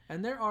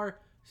 And there are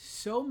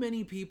so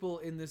many people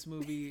in this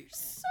movie.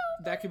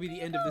 That could be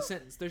the end of the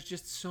sentence. There's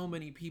just so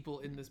many people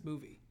in this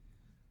movie.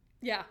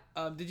 Yeah.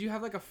 Did you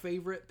have like a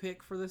favorite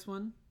pick for this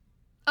one?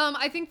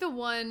 I think the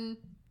one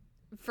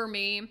for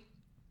me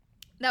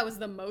that was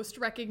the most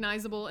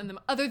recognizable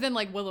other than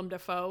like Willem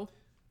Dafoe,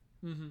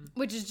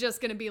 which is just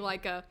gonna be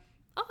like I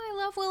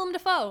love Willem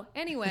Dafoe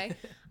anyway.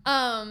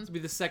 This will be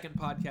the second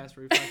podcast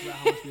where we talk about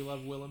how much we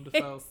love Willem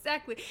Dafoe.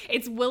 Exactly,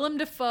 it's Willem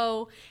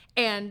Dafoe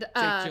and Jake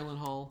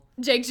Gyllenhaal.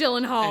 Jake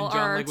Gyllenhaal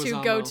are our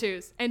two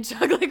go-tos, and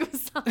John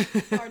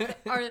Leguizamo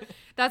are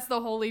that's the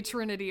holy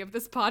trinity of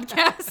this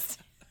podcast.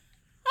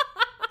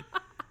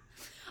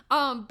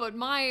 But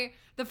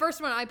the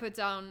first one I put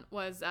down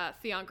was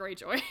Theon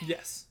Greyjoy.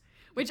 Yes.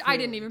 Which I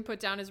didn't even put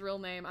down his real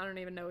name. I don't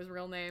even know his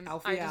real name.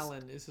 Alfie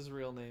Allen is his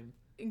real name.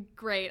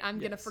 Great. I'm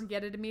going to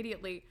forget it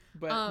immediately.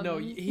 But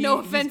no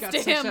offense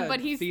to him,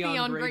 but he's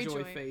Theon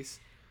Greyjoy. Face.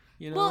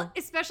 You know? Well,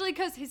 especially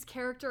because his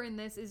character in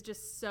this is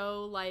just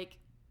so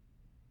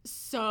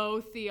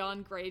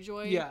Theon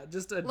Greyjoy. Yeah,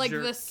 just a like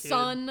jerk the kid.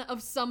 Son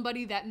of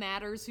somebody that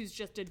matters who's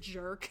just a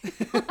jerk.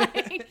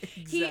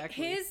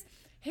 Exactly.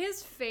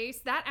 His face,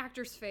 that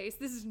actor's face,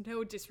 this is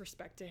no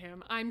disrespect to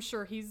him. I'm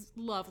sure he's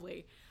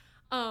lovely.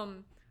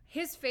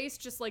 His face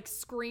just like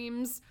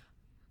screams,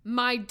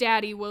 my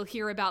daddy will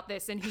hear about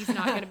this and he's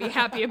not going to be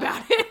happy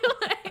about it.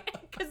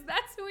 Because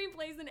that's who he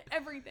plays in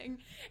everything.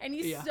 And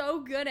he's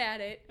so good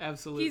at it.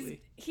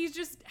 Absolutely. He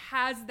just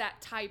has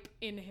that type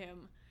in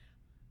him.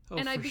 Oh,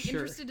 and I'd be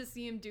interested to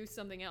see him do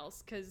something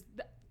else because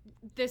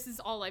this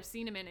is all I've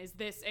seen him in is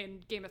this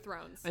and Game of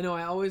Thrones. I know.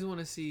 I always want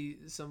to see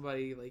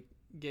somebody like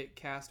get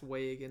cast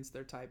way against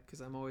their type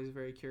because I'm always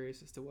very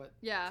curious as to what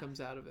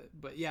comes out of it.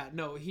 But yeah,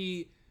 no,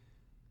 he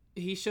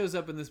shows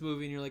up in this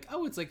movie and you're like,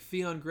 oh, it's like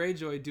Theon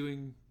Greyjoy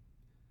doing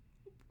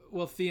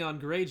well, Theon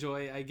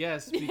Greyjoy, I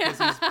guess, because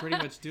he's pretty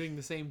much doing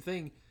the same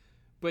thing.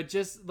 But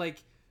just like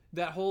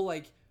that whole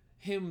like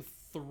him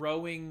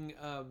throwing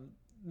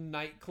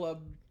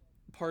nightclub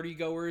party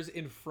goers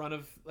in front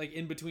of like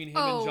in between him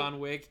and John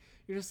Wick.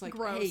 You're just like,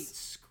 gross. Hey,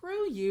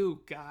 screw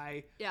you,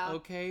 guy. Yeah.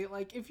 Okay?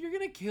 Like, if you're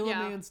gonna kill a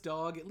man's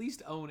dog, at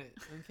least own it,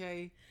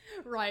 okay?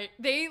 Right.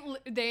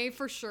 They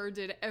for sure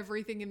did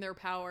everything in their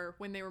power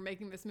when they were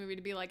making this movie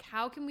to be like,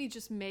 how can we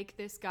just make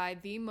this guy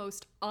the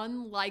most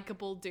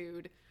unlikable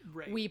dude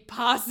we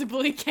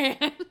possibly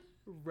can?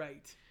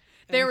 Right.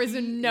 There is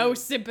no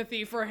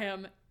sympathy for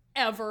him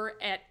ever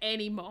at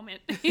any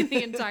moment in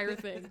the entire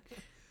thing.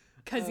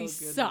 Because he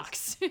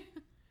sucks.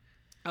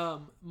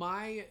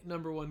 My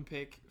number one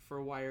pick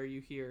for Why Are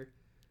You Here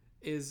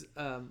is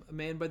a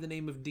man by the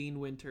name of Dean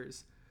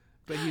Winters,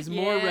 but he's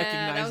more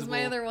recognizable that was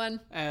my other one.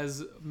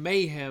 As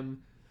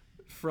Mayhem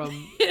from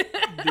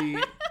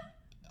the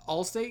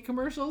Allstate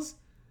commercials.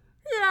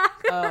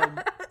 Yeah.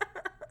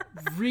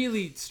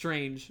 Really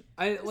strange.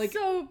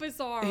 So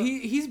bizarre.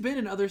 He's been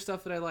in other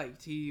stuff that I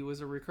liked. He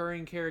was a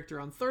recurring character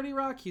on 30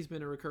 Rock. He's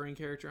been a recurring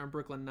character on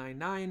Brooklyn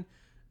Nine-Nine.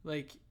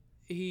 Like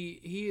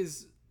he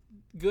is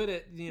good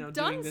at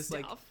doing this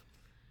stuff. Like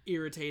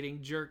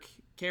irritating jerk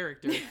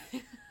character,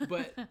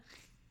 but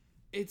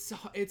it's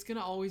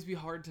gonna always be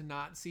hard to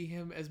not see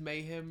him as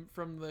Mayhem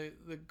from the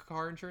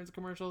car insurance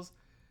commercials.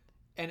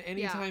 And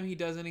anytime he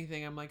does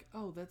anything, I'm like,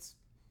 oh, that's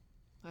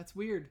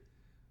weird.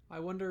 I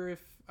wonder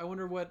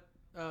what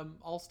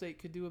Allstate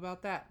could do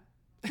about that.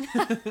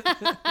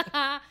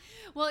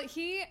 Well,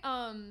 he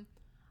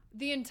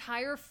the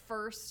entire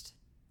first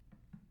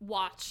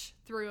watch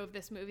through of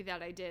this movie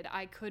that I did,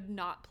 I could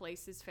not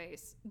place his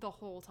face the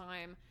whole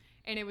time,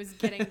 and it was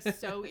getting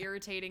so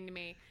irritating to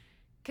me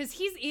because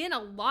he's in a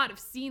lot of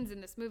scenes in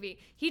this movie.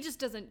 He just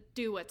doesn't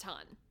do a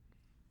ton.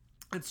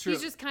 It's true.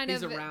 He's just kind of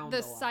the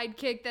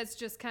sidekick that's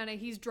just kind of,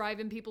 he's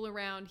driving people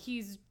around.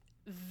 He's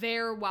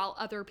there while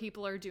other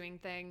people are doing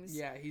things.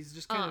 Yeah, he's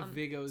just kind of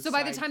Viggo's So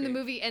by the time the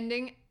movie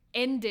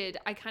ended,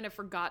 I kind of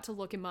forgot to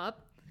look him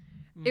up.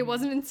 It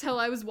wasn't until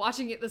I was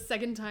watching it the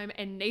second time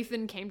and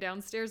Nathan came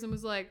downstairs and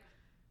was like,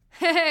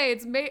 hey,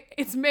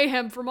 it's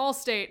Mayhem from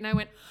Allstate. And I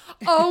went,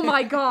 oh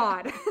my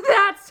God,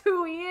 that's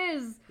who he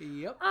is.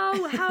 Yep.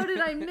 Oh, how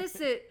did I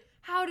miss it?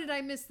 How did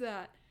I miss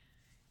that?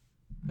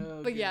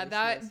 Oh, but yeah,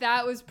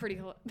 that was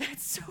pretty,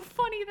 that's so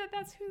funny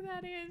that's who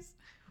that is.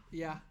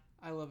 Yeah,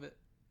 I love it.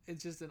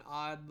 It's just an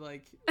odd,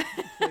 like,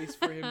 place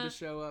for him to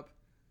show up.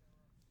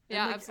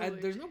 Yeah,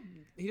 absolutely.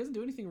 He doesn't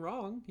do anything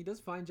wrong. He does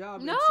a fine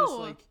job. No, it's just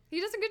like, he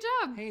does a good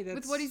job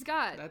with what he's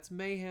got. That's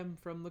Mayhem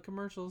from the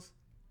commercials.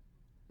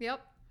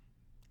 Yep.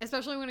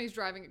 Especially when he's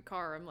driving a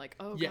car. I'm like,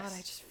 oh God, I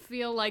just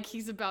feel like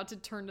he's about to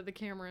turn to the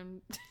camera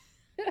and,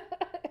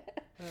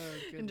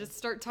 and just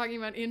start talking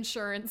about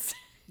insurance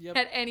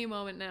at any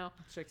moment now.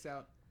 Checks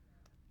out.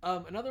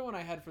 Another one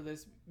I had for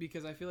this,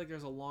 because I feel like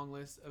there's a long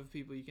list of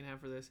people you can have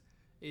for this,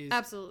 is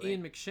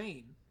Ian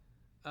McShane,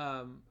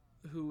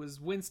 who was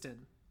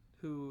Winston,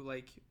 who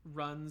like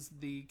runs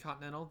the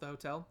Continental, the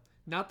hotel,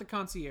 not the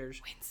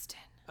concierge. Winston.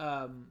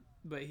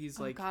 But he's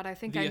like I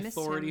think the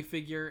authority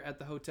figure at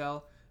the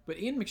hotel. But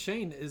Ian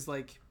McShane is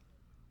like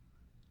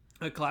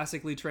a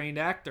classically trained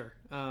actor.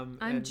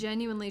 I'm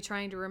genuinely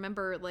trying to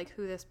remember like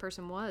who this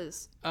person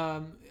was.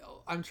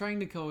 I'm trying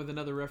to come up with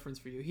another reference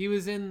for you.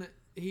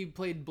 He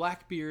played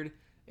Blackbeard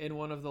in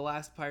one of the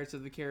last Pirates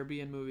of the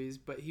Caribbean movies,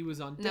 but he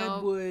was on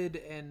Deadwood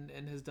and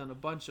has done a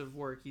bunch of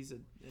work. He's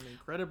an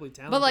incredibly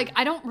talented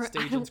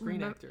stage and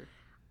screen actor.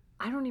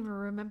 I don't even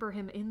remember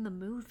him in the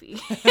movie.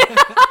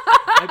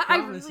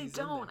 I really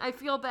don't. I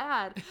feel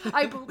bad.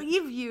 I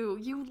believe you.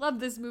 You love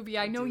this movie.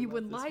 I know you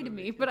wouldn't lie to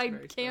me, but I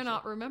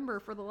cannot remember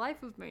for the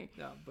life of me.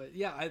 Yeah, but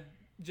yeah, I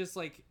just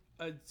like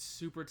a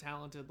super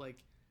talented, like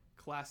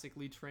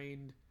classically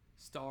trained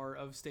star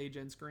of stage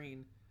and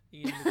screen,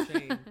 Ian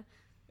McShane.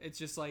 It's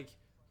just like,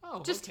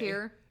 just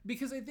here.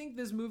 Because I think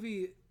this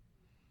movie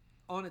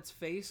on its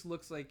face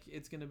looks like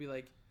it's going to be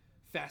like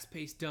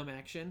fast-paced dumb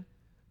action.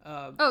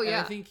 And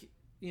I think,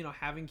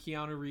 having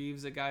Keanu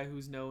Reeves, a guy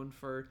who's known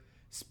for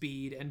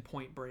Speed and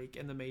Point Break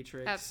and The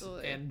Matrix,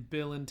 absolutely, and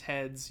Bill and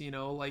Ted's,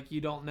 like you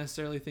don't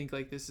necessarily think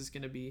like this is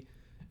going to be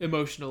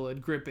emotional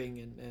and gripping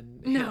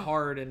and hit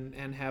hard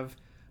and have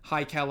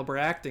high caliber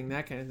acting,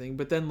 that kind of thing.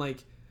 But then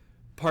like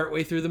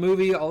partway through the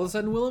movie, all of a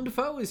sudden Willem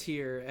Dafoe is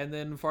here, and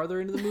then farther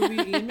into the movie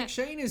Ian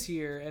McShane is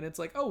here, and it's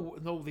like, oh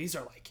no, these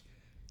are like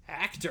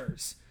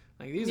actors.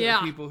 Like these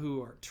are people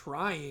who are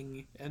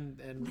trying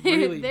and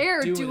really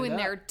they're doing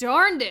their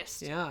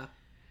darndest. Yeah.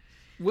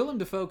 Willem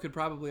Dafoe could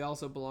probably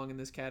also belong in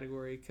this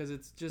category because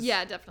it's just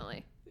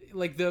definitely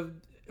like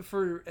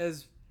for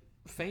as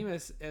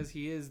famous as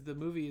he is, the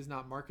movie is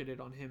not marketed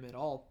on him at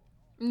all.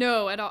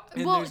 No, at all.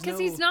 And well, because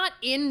he's not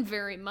in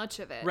very much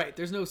of it. Right.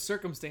 There's no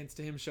circumstance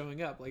to him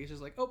showing up. Like it's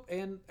just like, oh,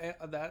 and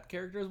that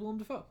character is Willem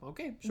Dafoe.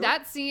 Okay, sure.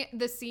 That scene,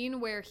 the scene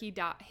where he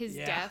his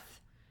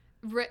death,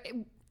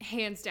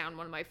 hands down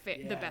one of my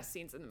the best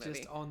scenes in the movie.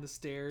 Just on the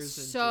stairs.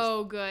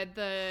 So good.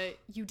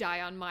 You die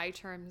on my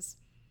terms.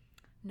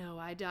 No,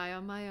 I die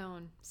on my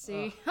own.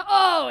 See?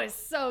 Oh, it's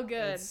so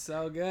good. It's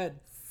so good.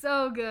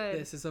 So good.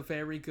 This is a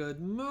very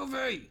good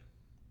movie.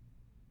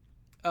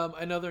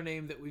 Another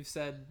name that we've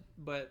said,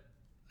 but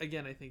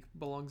again, I think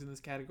belongs in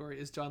this category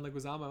is John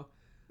Leguizamo.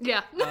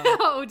 Yeah.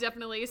 Oh,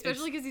 definitely.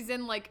 Especially because he's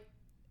in like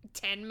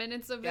 10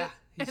 minutes of it.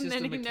 He's and just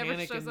then a he never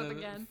mechanic shows in up the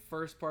again.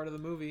 first part of the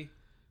movie,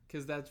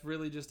 because that's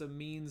really just a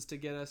means to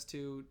get us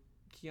to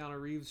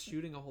Keanu Reeves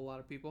shooting a whole lot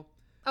of people.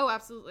 Oh,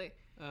 absolutely.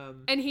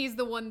 And he's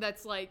the one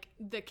that's like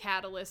the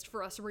catalyst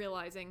for us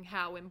realizing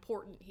how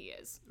important he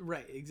is.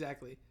 Right,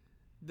 exactly.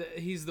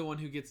 He's the one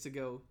who gets to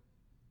go,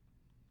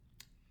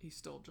 he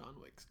stole John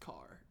Wick's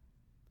car.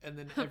 And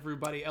then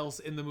everybody else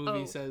in the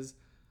movie says,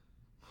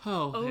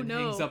 and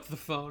no. hangs up the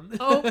phone.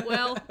 Oh,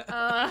 well,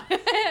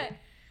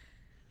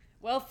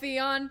 well,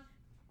 Theon,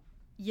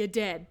 you're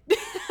dead.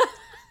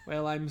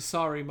 Well, I'm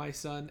sorry, my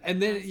son.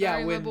 And then,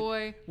 sorry, my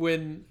boy.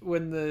 when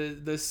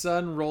the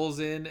son rolls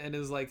in and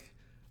is like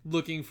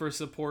looking for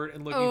support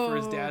and looking for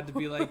his dad to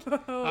be like,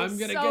 I'm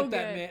gonna get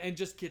that man, and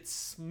just gets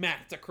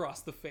smacked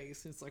across the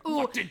face. And it's like,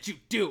 what did you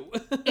do?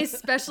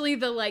 Especially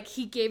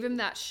he gave him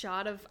that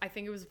shot of, I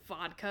think it was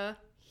vodka.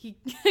 He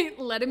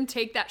let him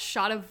take that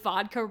shot of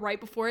vodka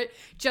right before it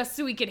just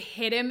so he could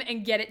hit him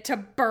and get it to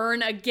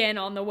burn again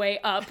on the way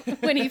up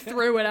when he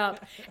threw it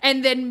up,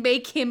 and then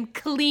make him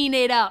clean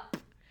it up.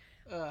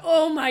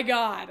 Oh my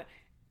God.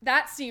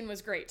 That scene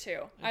was great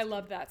too. I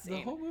love that scene.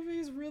 The whole movie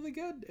is really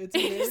good.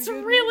 It's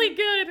really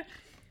good.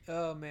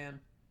 Oh man.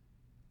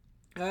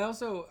 I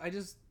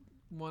just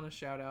want to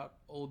shout out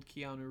old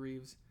Keanu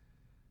Reeves,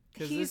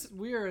 because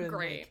we are in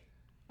great.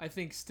 I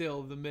think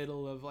still the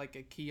middle of like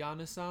a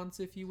Keanu-sance,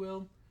 if you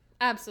will.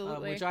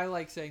 Absolutely. Which I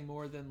like saying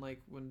more than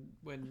like when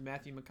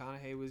Matthew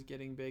McConaughey was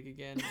getting big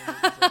again. And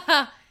it was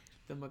like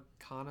the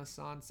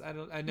McConaughey-sance.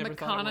 I never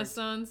thought it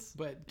worked.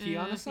 But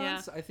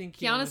Keanu-sance, I think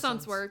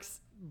Keanu-sance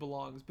works.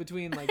 Belongs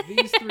between like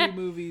these three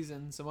movies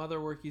and some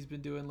other work he's been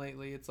doing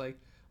lately. It's like,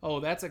 oh,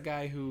 that's a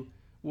guy who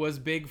was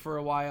big for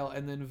a while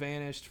and then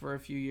vanished for a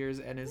few years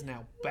and is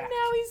now back.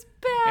 Now he's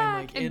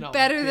back and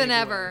better than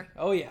ever.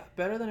 Oh yeah,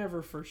 better than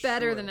ever for sure.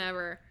 Better than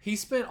ever. He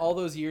spent all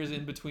those years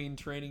in between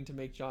training to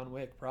make John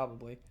Wick,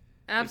 probably.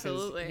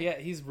 Absolutely. Yeah,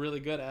 he's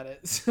really good at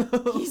it. So.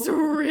 He's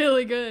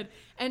really good.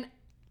 And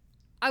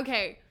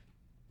okay,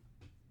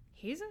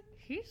 he's a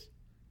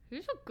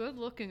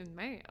good-looking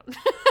man.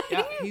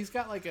 Yeah, he's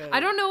got like a...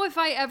 I don't know if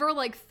I ever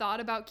like thought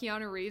about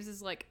Keanu Reeves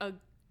as like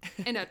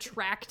an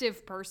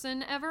attractive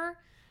person ever.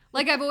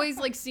 Like I've always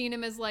like seen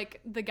him as like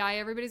the guy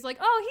everybody's like,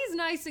 oh, he's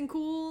nice and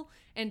cool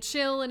and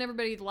chill and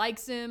everybody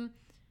likes him.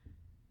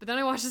 But then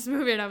I watched this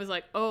movie and I was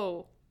like,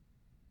 oh,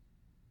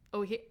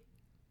 he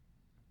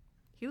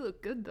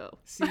looked good though.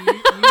 See,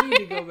 you need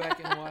to go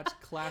back and watch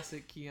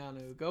classic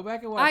Keanu. Go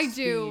back and watch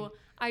Speed.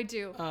 I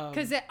do.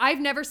 Because I've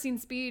never seen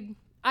Speed.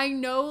 I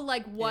know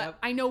like what Yep.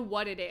 I know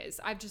what it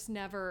is. I've just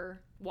never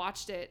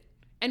watched it.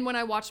 And when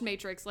I watched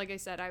Matrix, like I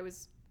said, I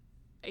was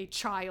a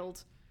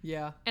child.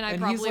 Yeah. And I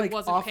probably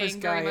wasn't paying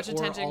very much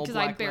attention because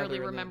I barely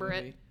remember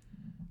it.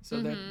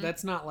 So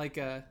that's not like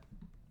a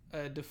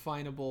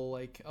definable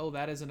like, oh,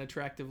 that is an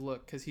attractive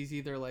look, because he's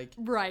either like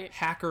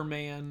hacker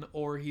man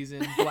or he's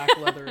in black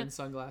leather and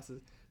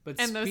sunglasses. But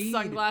and those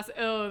sunglasses.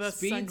 Oh, those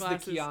Speed's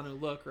sunglasses. the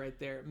Keanu look right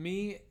there.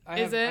 I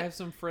have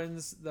some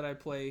friends that I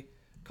play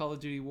Call of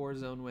Duty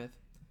Warzone with.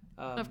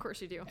 Of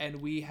course you do. And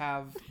we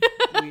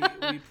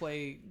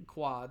play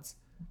quads.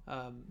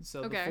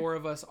 So the four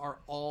of us are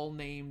all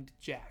named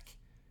Jack.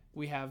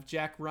 We have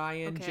Jack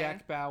Ryan,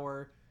 Jack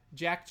Bauer,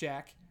 Jack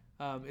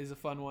is a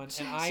fun one,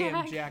 and I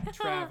am Jack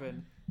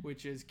Traven,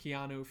 which is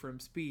Keanu from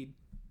Speed.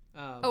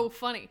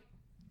 Funny.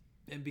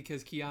 And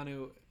because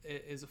Keanu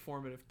is a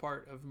formative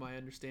part of my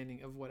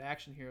understanding of what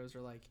action heroes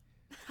are like.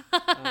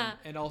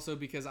 And also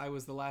because I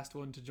was the last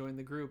one to join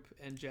the group,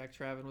 and Jack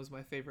Traven was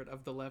my favorite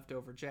of the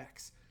leftover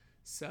Jacks.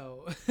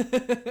 So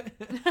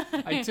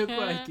I took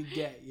what I could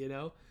get, you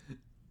know?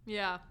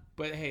 Yeah.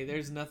 But hey,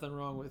 there's nothing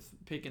wrong with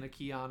picking a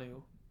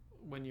Keanu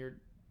when you're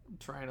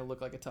trying to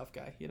look like a tough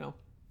guy, you know?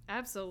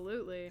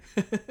 Absolutely.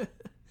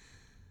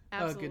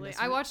 Absolutely.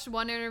 I watched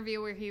one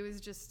interview where he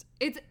was just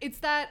it's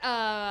that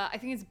I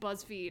think it's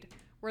BuzzFeed,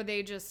 where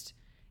they just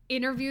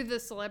interview the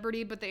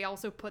celebrity but they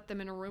also put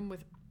them in a room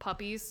with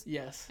puppies.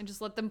 Yes. And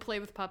just let them play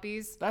with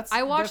puppies.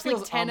 I watched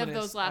like 10 of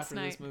those last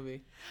night. This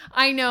movie.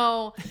 I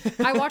know.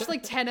 I watched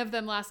like 10 of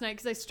them last night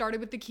because I started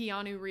with the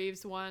Keanu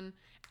Reeves one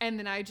and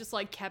then I just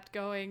like kept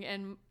going,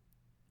 and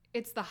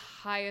it's the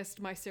highest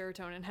my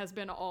serotonin has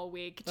been all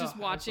week. Just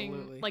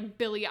watching like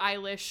Billie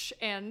Eilish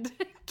and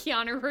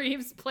Keanu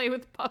Reeves play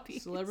with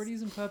puppies.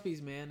 Celebrities and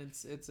puppies, man.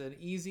 It's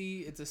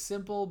a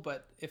simple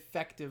but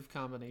effective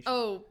combination.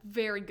 Oh,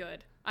 very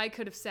good. I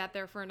could have sat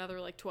there for another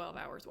like 12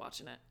 hours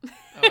watching it.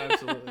 Oh,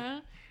 absolutely.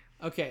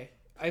 Okay.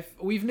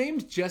 We've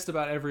named just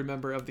about every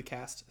member of the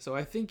cast, so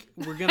I think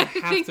we're going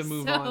to have to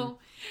move on.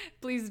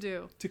 Please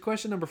do. To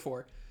question number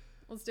 4.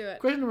 Let's do it.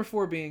 Question number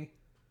 4 being,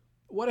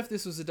 what if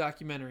this was a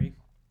documentary?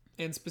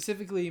 And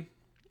specifically,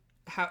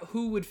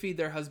 who would feed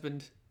their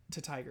husband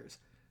to tigers?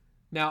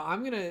 Now,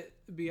 I'm going to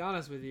be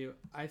honest with you.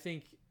 I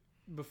think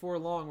before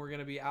long we're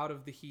gonna be out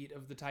of the heat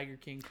of the Tiger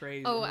King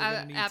craze. Oh,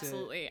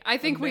 absolutely. I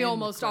think we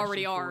almost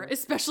already are,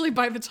 especially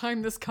by the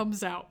time this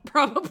comes out,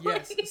 probably.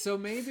 Yes. So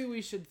maybe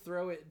we should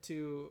throw it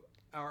to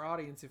our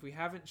audience if we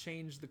haven't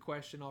changed the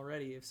question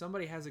already. If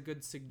somebody has a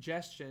good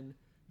suggestion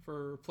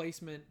for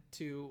replacement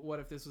to What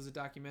If This Was a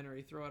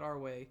Documentary, throw it our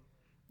way.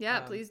 Yeah,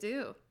 please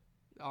do.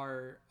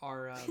 Our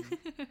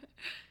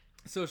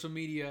social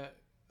media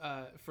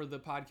for the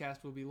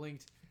podcast will be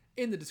linked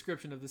in the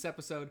description of this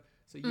episode,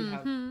 so you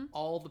have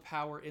all the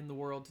power in the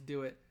world to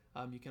do it.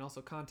 You can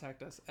also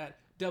contact us at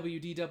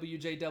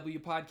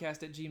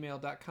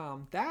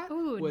wdwjwpodcast@gmail.com. That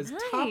was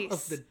nice. Top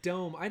of the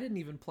dome. I didn't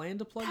even plan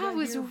to plug that. That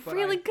was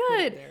really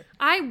good.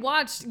 I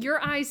watched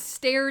your eyes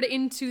stared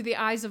into the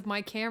eyes of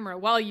my camera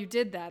while you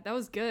did that. That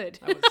was good.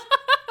 That was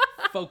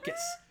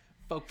focus.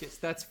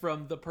 That's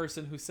from the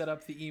person who set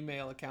up the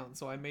email account,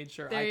 so I made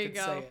sure I could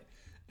say it.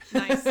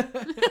 Nice.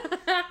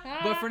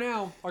 But for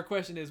now, our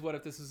question is, what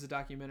if this was a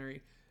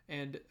documentary,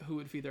 and who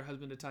would feed their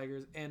husband to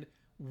tigers? And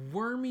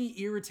wormy,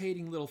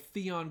 irritating little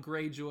Theon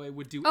Greyjoy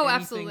would do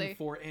anything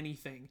for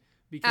anything.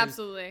 Because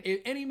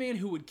any man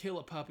who would kill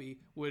a puppy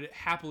would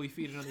happily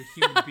feed another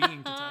human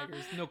being to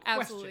tigers. No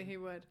question. Absolutely, he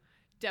would.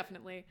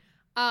 Definitely.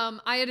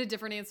 I had a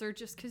different answer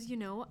just because,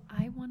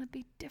 I want to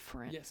be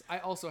different. Yes, I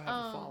also have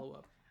a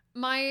follow-up.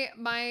 My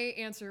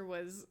answer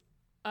was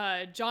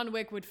John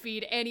Wick would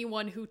feed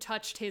anyone who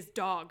touched his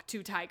dog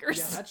to tigers.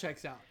 Yeah, that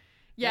checks out.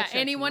 Yeah,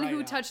 anyone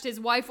who touched his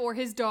wife or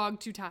his dog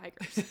to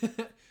tigers.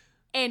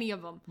 Any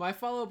of them. My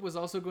follow-up was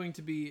also going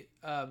to be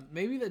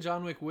maybe that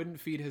John Wick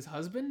wouldn't feed his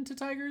husband to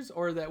tigers,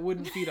 or that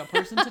wouldn't feed a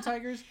person to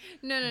tigers.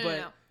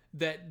 No.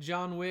 That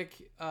John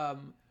Wick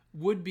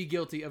would be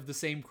guilty of the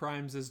same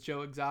crimes as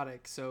Joe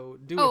Exotic. So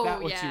do with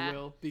that what you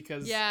will,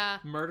 because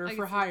murder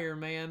for hire,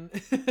 man.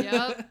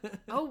 Yep.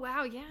 Oh,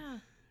 wow, yeah.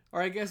 Or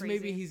I guess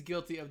maybe he's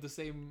guilty of the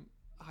same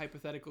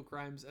hypothetical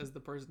crimes as the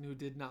person who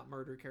did not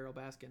murder Carol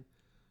Baskin.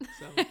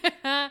 So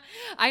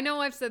I know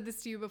I've said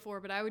this to you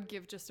before, but I would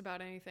give just about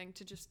anything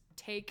to just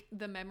take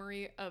the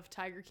memory of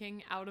Tiger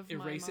King out of my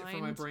mind. Erase it from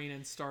my brain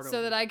and start over.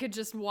 So that I could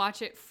just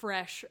watch it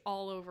fresh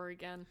all over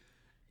again.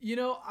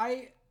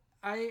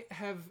 I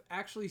have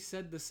actually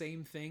said the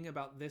same thing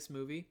about this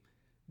movie,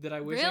 that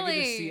I wish I could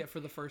just see it for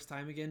the first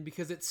time again,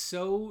 because it's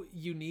so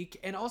unique.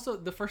 And also,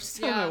 the first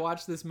time I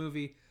watched this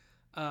movie,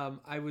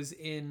 I was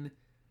in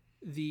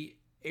the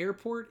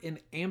airport in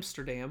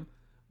Amsterdam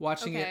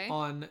watching it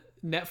on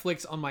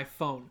Netflix on my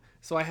phone.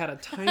 So I had a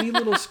tiny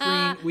little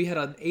screen. We had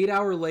an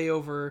 8-hour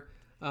layover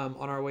on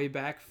our way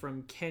back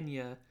from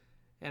Kenya,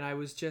 and I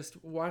was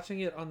just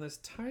watching it on this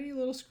tiny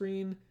little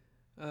screen,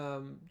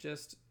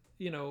 just,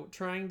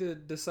 trying to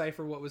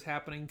decipher what was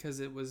happening, because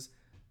it was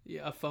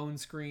a phone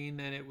screen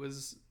and it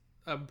was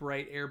a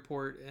bright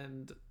airport,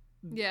 and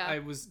I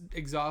was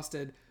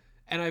exhausted.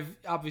 And I've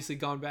obviously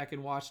gone back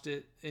and watched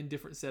it in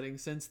different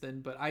settings since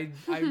then, but I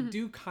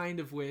do kind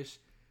of wish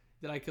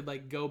that I could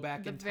go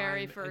back in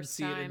time and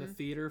see it in the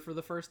theater for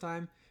the first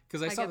time,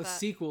 because I saw the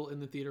sequel in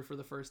the theater for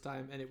the first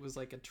time, and it was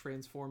like a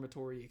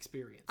transformatory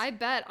experience. I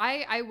bet.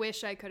 I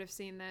wish I could have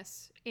seen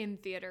this in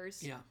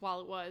theaters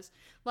while it was.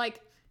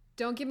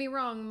 Don't get me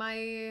wrong,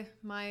 my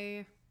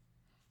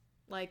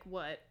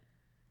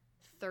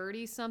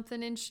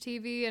 30-something inch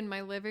TV in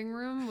my living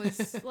room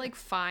was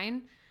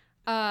fine.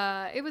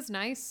 It was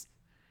nice.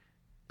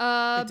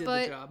 It did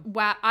the job.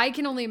 Wow, I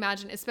can only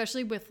imagine,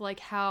 especially with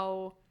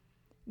how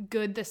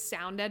good the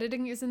sound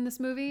editing is in this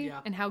movie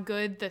and how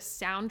good the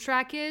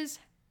soundtrack is.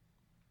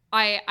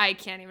 I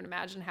can't even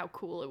imagine how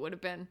cool it would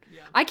have been.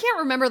 Yeah. I can't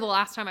remember the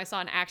last time I saw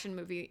an action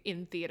movie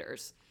in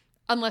theaters,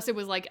 unless it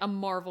was a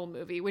Marvel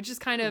movie, which is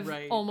kind of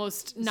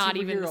almost not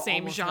even the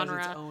same genre.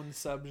 Has its own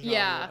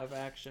subgenre of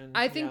action.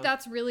 I think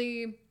that's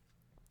really...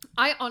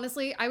 I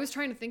was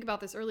trying to think about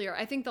this earlier.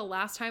 I think the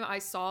last time I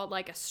saw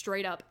a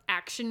straight up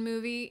action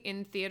movie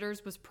in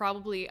theaters was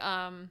probably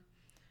oh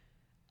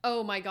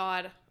my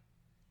god.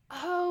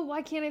 Oh,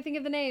 why can't I think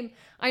of the name?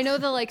 I know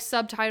the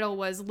subtitle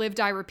was Live,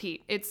 Die,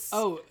 Repeat. It's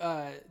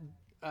the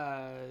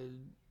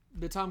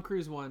Tom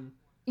Cruise one.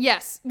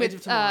 Yes,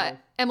 with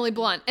Emily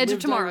Blunt. Edge of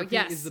Tomorrow.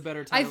 Yes, is the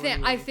better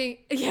title. I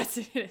think yes,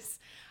 it is.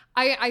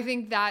 I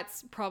think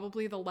that's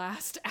probably the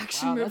last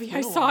action movie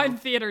I saw in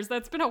theaters.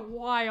 That's been a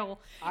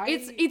while.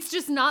 It's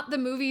just not the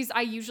movies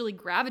I usually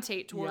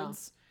gravitate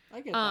towards. Yeah,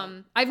 I get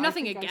that. I have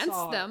nothing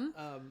against them.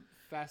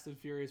 Fast and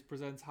Furious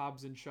presents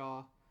Hobbs and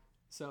Shaw.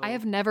 So I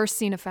have never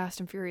seen a Fast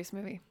and Furious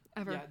movie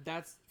ever. Yeah,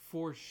 that's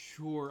for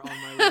sure on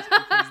my list,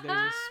 because there's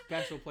a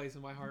special place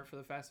in my heart for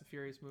the Fast and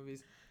Furious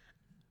movies.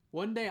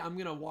 One day I'm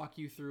gonna walk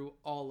you through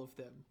all of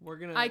them.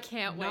 I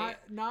can't wait.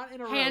 Not in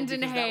a row, hand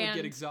because in hand. That would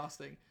get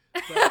exhausting.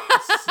 But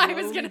I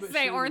was gonna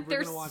say, aren't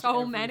there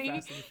so many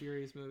Fast and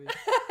Furious movies?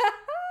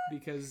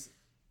 Because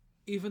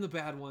even the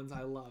bad ones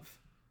I love.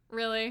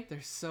 Really?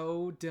 They're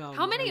so dumb.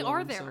 How many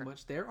are there? So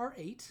much. There are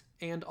 8,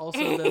 and also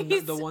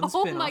the one spin-off.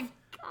 Oh my god!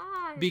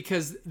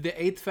 Because the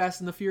 8th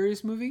Fast and the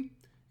Furious movie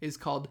is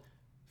called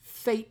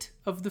Fate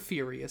of the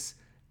Furious,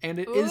 and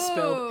it is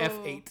spelled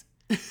F8.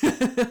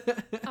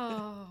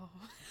 Oh.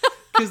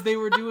 Because they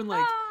were doing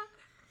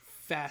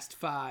Fast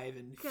 5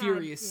 and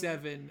Furious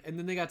 7, and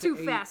then they got to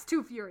Too 8. Fast,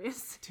 Too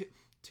Furious.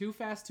 Too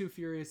Fast, Too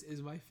Furious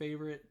is my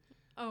favorite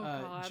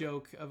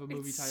joke of a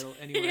movie title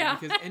anyway. Yeah,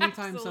 because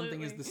anytime absolutely.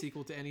 something is the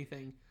sequel to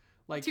anything,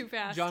 like Too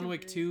Fast, John Too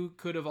Wick Furious. 2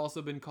 could have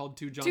also been called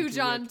Too John, Too Too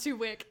John, Wick. Too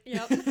Wick.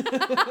 Yep.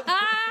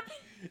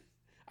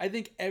 I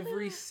think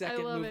every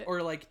second love movie, it.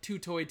 or like Too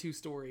Toy, Too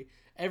Story,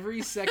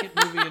 every second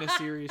movie in a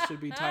series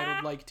should be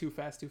titled like Too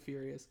Fast, Too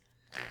Furious.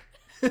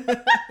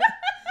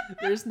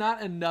 There's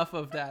not enough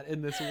of that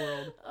in this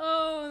world.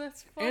 Oh,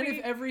 that's funny. And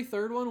if every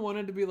third one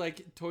wanted to be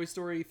like Toy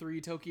Story 3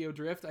 Tokyo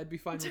Drift, I'd be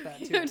fine with that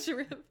too. Tokyo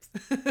Drift.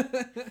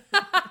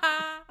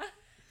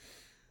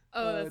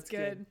 Oh, that's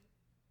good.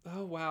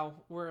 Oh, wow.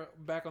 We're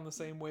back on the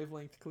same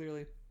wavelength,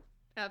 clearly.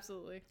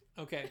 Absolutely.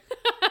 Okay.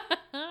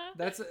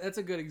 That's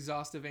a good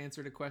exhaustive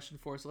answer to question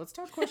 4. So let's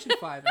talk question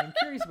 5. I'm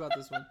curious about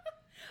this one.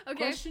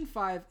 Okay. Question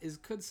 5 is,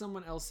 could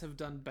someone else have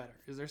done better?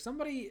 Is there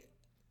somebody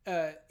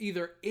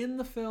either in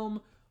the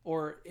film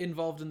or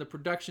involved in the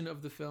production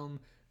of the film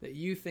that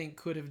you think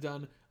could have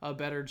done a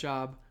better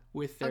job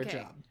with their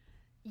job?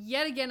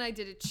 Yet again, I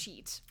did a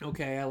cheat.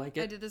 Okay, I like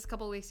it. I did this a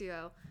couple weeks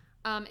ago.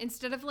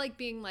 Instead of like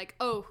being like,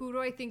 oh, who do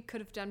I think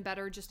could have done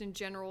better just in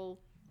general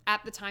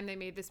at the time they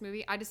made this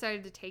movie, I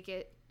decided to take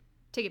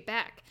it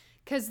back.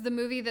 Because the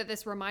movie that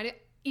this reminded,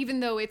 even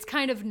though it's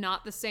kind of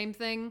not the same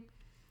thing,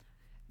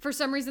 for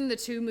some reason the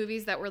two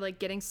movies that were like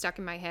getting stuck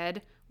in my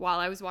head while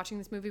I was watching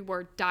this movie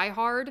were Die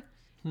Hard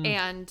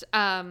and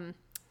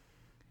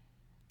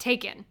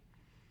Taken.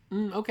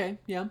 Okay,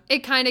 yeah. It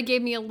kind of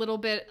gave me a little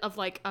bit of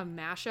like a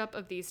mashup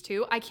of these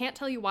two. I can't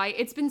tell you why.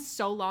 It's been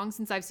so long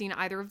since I've seen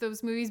either of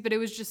those movies, but it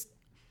was just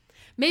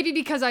maybe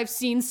because I've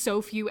seen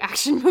so few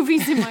action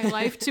movies in my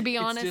life, to be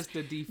honest. It's just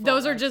a default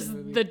those are action just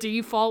movie. the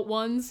default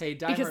ones. Hey,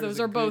 Die because Hard those is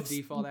a are good both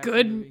default action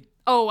good. movie.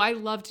 Oh, I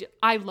love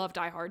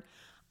Die Hard.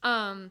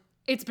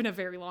 It's been a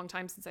very long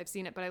time since I've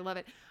seen it, but I love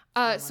it.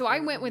 So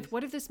I went with,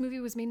 what if this movie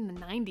was made in the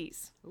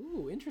 90s?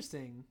 Ooh,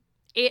 interesting.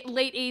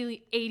 Late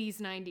 80s,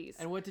 90s.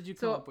 And what did you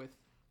come up with?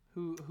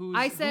 Who's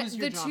I said who's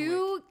your the John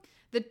two.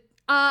 Wick?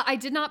 I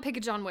did not pick a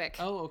John Wick.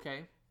 Oh,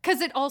 okay.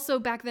 Because it also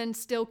back then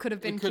still could have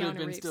been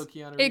Keanu Reeves.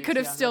 It could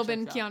have still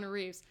been Keanu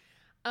Reeves.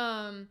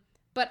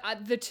 But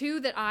the two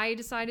that I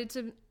decided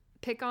to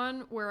pick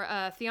on were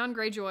Theon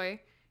Greyjoy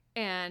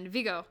and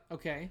Viggo.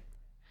 Okay.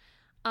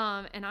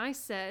 And I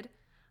said,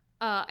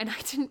 and I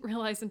didn't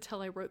realize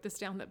until I wrote this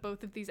down that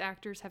both of these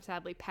actors have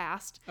sadly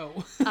passed.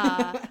 Oh.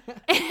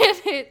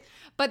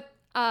 But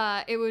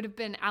it would have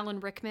been Alan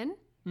Rickman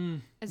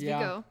as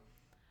Viggo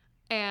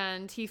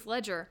and Heath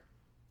Ledger.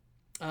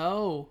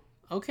 Oh,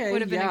 okay.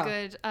 Would have been a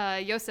good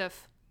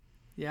Yosef.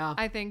 Yeah.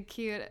 I think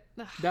he would.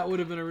 That would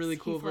have been a really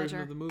cool Heath version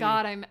Ledger. of the movie.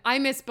 God, I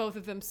miss both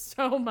of them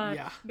so much.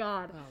 Yeah.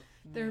 God. Oh,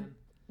 They're man.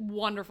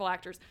 wonderful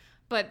actors.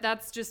 But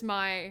that's just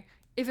my,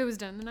 if it was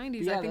done in the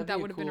 90s, Yeah, I think that'd that be a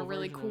would have been a cool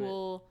really version of it.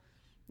 cool.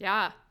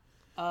 Yeah.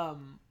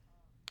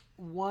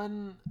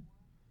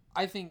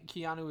 I think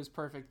Keanu is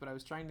perfect, but I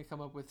was trying to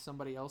come up with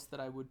somebody else that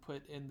I would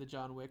put in the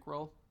John Wick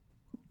role.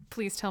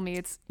 Please tell me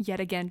it's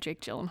yet again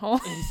Jake Gyllenhaal.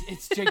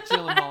 It's Jake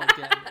Gyllenhaal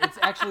again. It's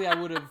actually, I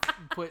would have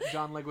put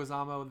John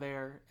Leguizamo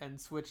there and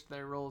switched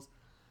their roles.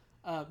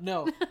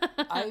 No,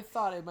 I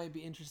thought it might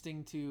be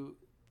interesting to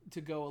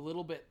go a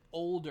little bit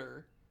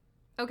older.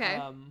 Okay.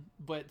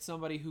 But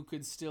somebody who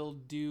could still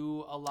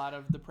do a lot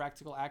of the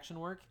practical action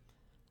work.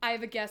 I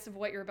have a guess of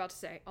what you're about to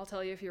say. I'll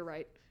tell you if you're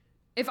right.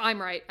 If I'm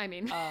right, I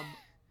mean.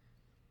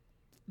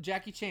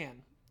 Jackie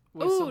Chan.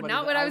 Ooh,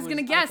 not what I was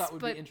gonna guess,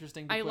 would but be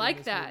interesting to I put like in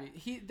this that.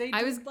 movie. They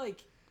did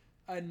like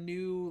a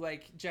new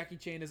like Jackie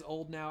Chan is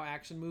old now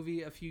action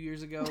movie a few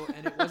years ago,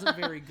 and it wasn't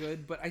very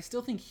good. But I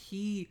still think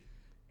he's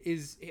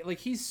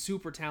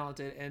super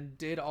talented and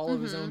did all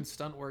of his own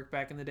stunt work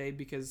back in the day,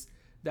 because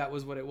that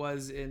was what it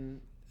was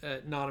in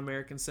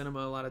non-American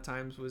cinema. A lot of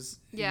times was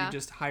you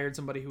just hired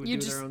somebody who would do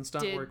their own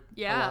stunt work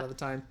a lot of the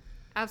time.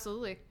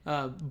 Absolutely.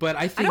 But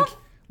I think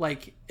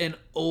like an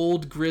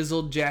old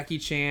grizzled Jackie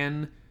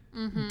Chan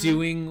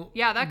doing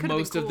that could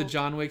most been of the cool.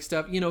 John Wick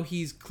stuff. You know,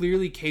 he's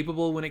clearly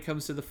capable when it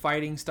comes to the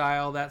fighting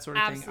style, that sort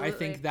of thing. I Absolutely.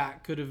 think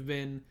that could have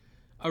been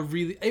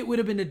it would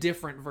have been a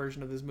different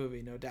version of this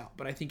movie, no doubt.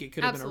 But I think it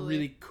could have been a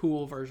really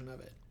cool version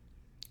of it.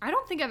 I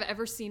don't think I've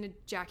ever seen a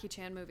Jackie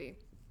Chan movie.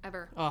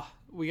 Ever. Oh,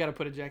 we got to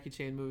put a Jackie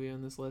Chan movie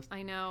on this list.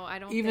 I know. I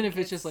don't Even think if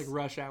it's just like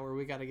Rush Hour,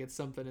 we got to get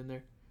something in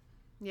there.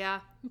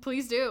 Yeah,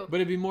 please do. But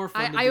it'd be more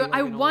fun to do like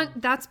I an want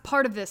old... that's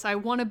part of this. I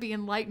want to be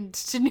enlightened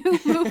to new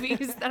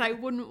movies that I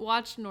wouldn't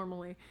watch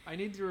normally. I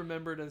need to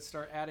remember to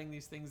start adding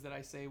these things that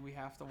I say we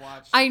have to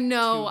watch. I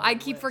know. to my I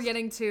keep list.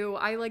 forgetting to.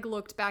 I like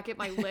looked back at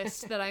my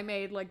list that I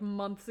made like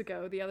months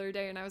ago the other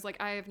day, and I was like,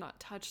 I have not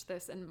touched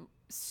this in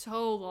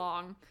so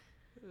long.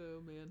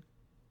 Oh man,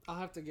 I'll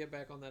have to get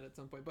back on that at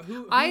some point. But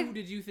who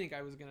did you think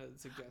I was gonna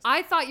suggest?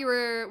 I thought you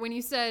were, when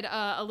you said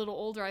a little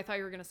older, I thought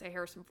you were gonna say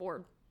Harrison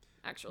Ford.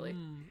 Actually,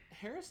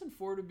 Harrison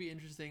Ford would be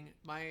interesting.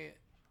 I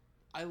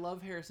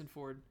love Harrison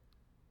Ford.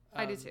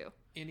 I do too.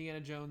 Indiana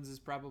Jones is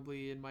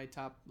probably in my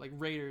top. Like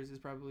Raiders is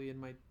probably in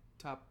my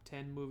top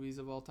 10 movies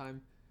of all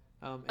time.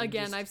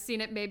 Again, I've seen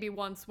it maybe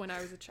once when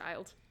I was a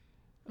child.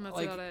 That's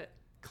about it.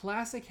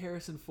 Classic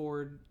Harrison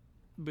Ford,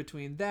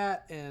 between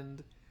that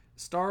and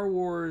Star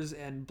Wars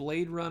and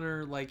Blade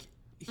Runner, like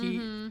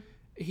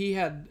he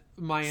had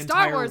my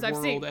entire world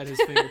at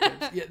his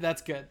fingertips. Yeah,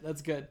 that's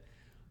good.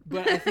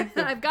 But I think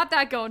I've got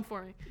that going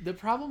for me. The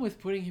problem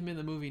with putting him in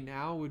the movie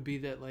now would be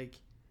that, like,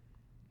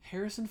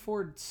 Harrison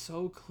Ford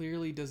so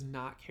clearly does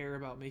not care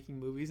about making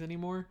movies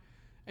anymore,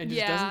 and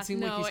just doesn't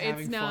seem like he's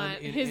having fun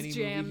in any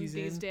movie he's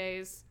in these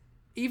days.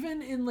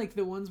 Even in, like,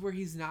 the ones where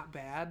he's not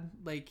bad,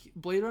 like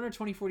Blade Runner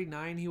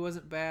 2049, he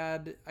wasn't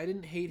bad. I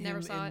didn't hate him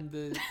in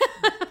the.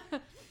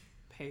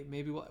 Hey,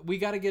 maybe we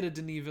got to get a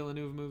Denis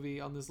Villeneuve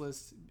movie on this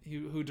list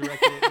who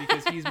directed it,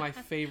 because he's my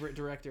favorite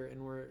director, and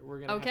we're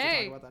gonna have to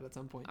talk about that at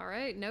some point. All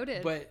right,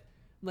 noted. But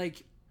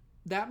like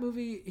that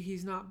movie,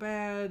 he's not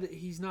bad.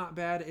 He's not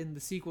bad in the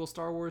sequel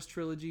Star Wars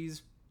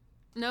trilogies.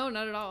 No,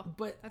 not at all.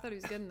 But I thought he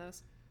was good in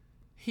those.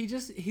 He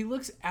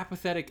looks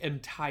apathetic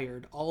and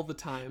tired all the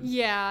time.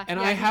 Yeah, and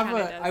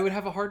I would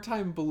have a hard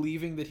time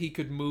believing that he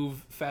could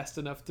move fast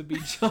enough to be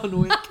John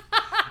Wick.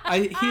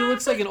 He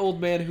looks like an old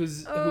man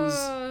who's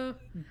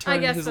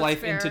turned his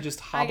life into just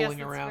hobbling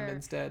around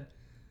instead.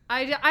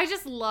 I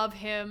just love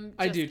him.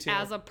 I do too.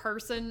 As a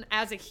person,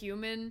 as a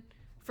human,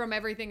 from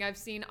everything I've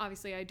seen.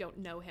 Obviously, I don't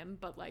know him,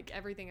 but like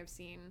everything I've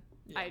seen,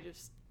 I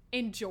just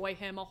enjoy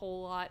him a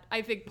whole lot.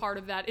 I think part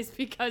of that is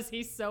because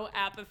he's so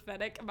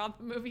apathetic about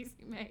the movies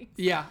he makes.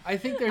 Yeah, I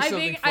think there's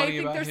something funny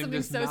about him. There's something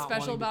just so not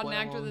special about an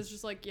actor along. that's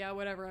just like, yeah,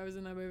 whatever, I was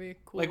in that movie.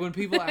 Cool. Like when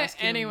people ask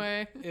him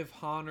anyway, if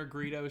Han or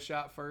Greedo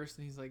shot first,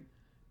 and he's like,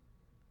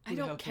 I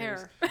don't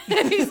care.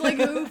 He's like,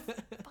 who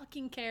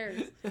fucking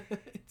cares?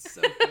 It's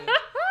so good.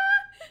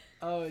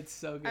 Oh, it's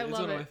so good. It's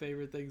one of my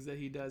favorite things that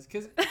he does.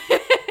 Because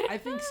I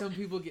think some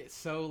people get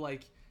so,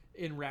 like,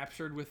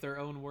 enraptured with their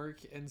own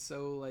work and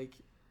so, like,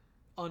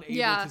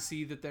 unable to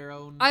see that their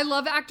own. I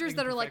love actors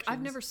that are like,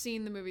 I've never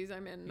seen the movies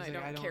I'm in, and I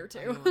don't care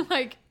to.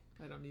 Like,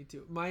 I don't need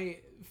to. My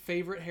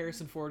favorite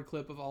Harrison Ford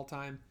clip of all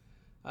time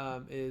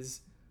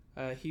is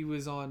he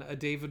was on a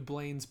David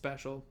Blaine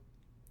special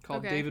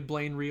called David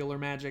Blaine Real or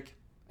Magic.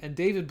 And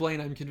David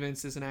Blaine, I'm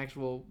convinced, is an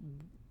actual,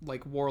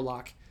 like,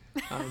 warlock.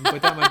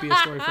 But that might be a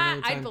story for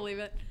another time. I believe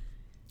it.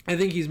 I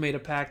think he's made a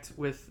pact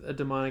with a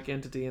demonic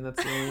entity, and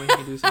that's the only way he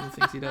can do some of the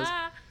things he does.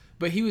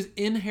 But he was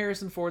in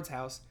Harrison Ford's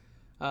house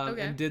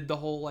and did the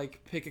whole,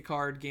 like, pick a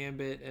card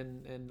gambit,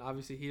 and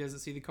obviously he doesn't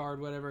see the card,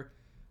 whatever.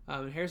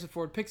 And Harrison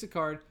Ford picks a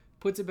card,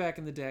 puts it back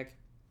in the deck,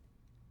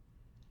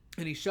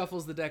 and he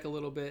shuffles the deck a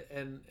little bit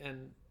and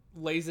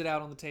lays it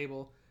out on the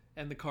table.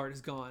 And the card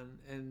is gone,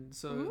 and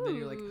so then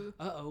you're like,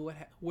 "Uh-oh,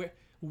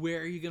 where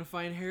are you gonna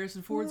find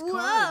Harrison Ford's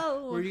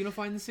card? Where are you gonna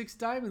find the 6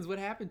 diamonds? What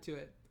happened to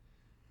it?"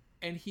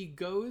 And he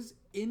goes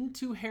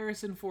into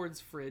Harrison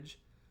Ford's fridge,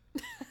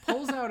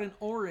 pulls out an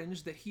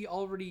orange that he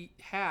already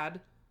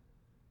had,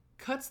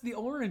 cuts the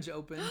orange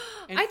open,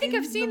 and I think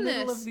I've seen this. In the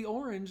middle of the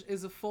orange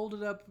is a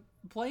folded up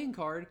playing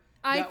card.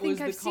 I think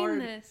I've seen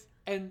this.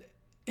 And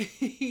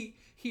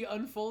he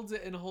unfolds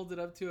it and holds it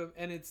up to him,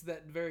 and it's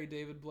that very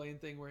David Blaine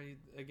thing where he,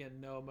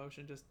 again, no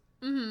emotion, just,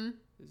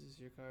 this is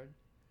your card.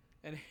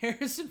 And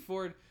Harrison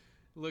Ford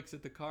looks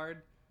at the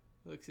card,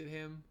 looks at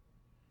him,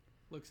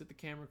 looks at the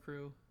camera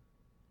crew,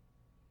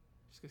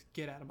 just goes,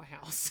 "Get out of my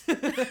house."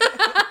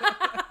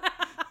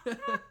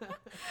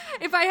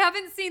 If I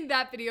haven't seen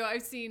that video,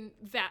 I've seen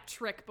that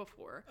trick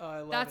before. Oh, I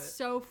love That's it.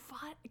 so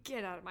fun.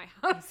 Get out of my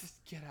house.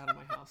 Just get out of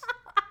my house.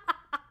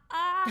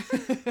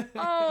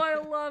 Oh, I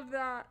love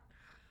that.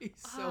 He's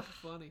so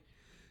funny.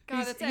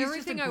 God, it's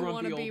everything I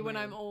want to be when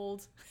I'm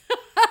old.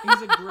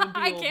 He's a grumpy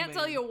I old can't man.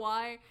 tell you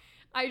why.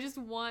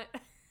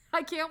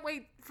 I can't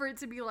wait for it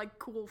to be like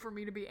cool for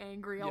me to be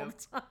angry all the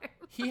time.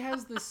 He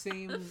has the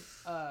same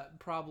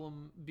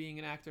problem being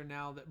an actor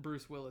now that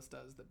Bruce Willis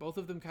does. That both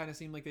of them kind of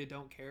seem like they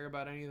don't care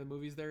about any of the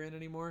movies they're in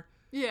anymore.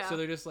 Yeah. So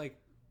they're just like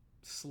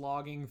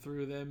slogging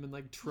through them and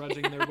like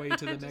trudging their way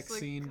to the next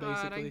scene,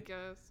 basically. I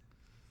guess.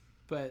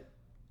 But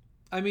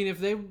I mean, if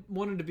they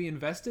wanted to be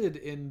invested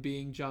in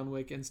being John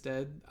Wick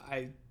instead,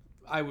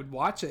 I would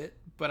watch it.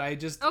 But I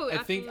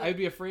think I'd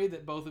be afraid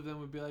that both of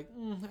them would be like,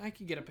 I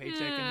could get a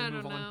paycheck and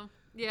then move on.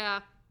 Yeah.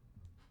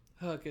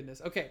 Oh,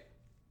 goodness. Okay.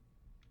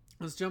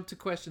 Let's jump to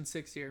question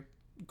 6 here.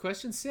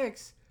 Question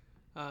 6.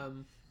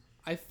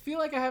 I feel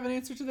like I have an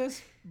answer to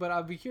this, but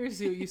I'll be curious to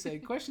see what you say.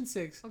 Question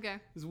 6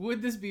 is,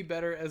 would this be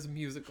better as a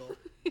musical?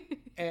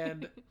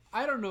 And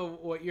I don't know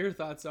what your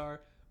thoughts are,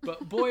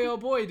 but boy, oh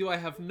boy, do I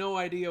have no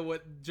idea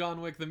what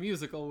John Wick the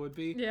musical would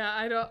be. Yeah,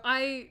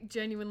 I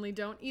genuinely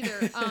don't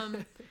either.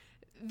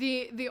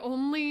 The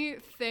only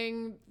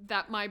thing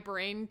that my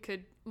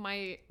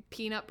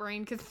peanut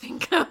brain could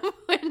think of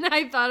when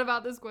I thought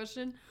about this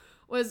question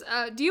was,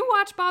 do you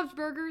watch Bob's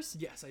Burgers?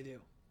 Yes, I do.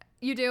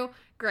 You do?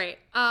 Great.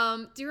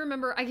 Do you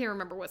remember, I can't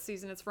remember what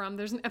season it's from.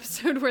 There's an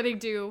episode where they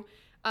do,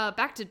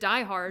 back to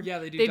Die Hard. Yeah,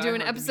 they do. They do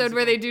an episode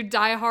where they do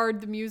Die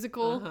Hard the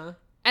musical. Uh-huh.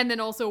 And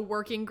then also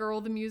Working Girl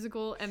the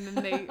musical. And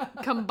then they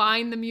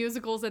combine the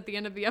musicals at the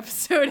end of the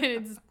episode.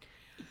 And it's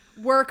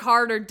Work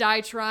Hard or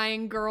Die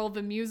Trying Girl,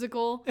 the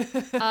musical.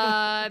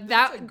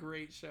 That's a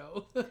great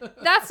show.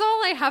 That's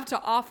all I have to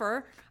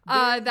offer.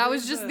 That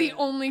was just the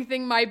only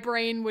thing my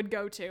brain would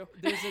go to.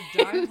 There's a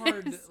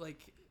diehard,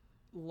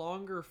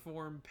 longer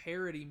form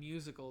parody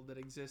musical that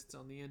exists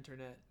on the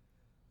internet.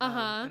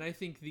 And I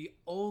think the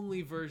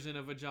only version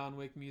of a John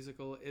Wick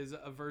musical is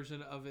a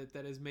version of it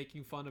that is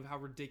making fun of how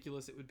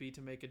ridiculous it would be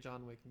to make a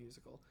John Wick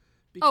musical.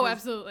 Because,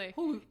 absolutely.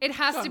 It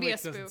has John to be Wick a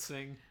spoof. doesn't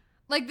sing.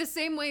 Like the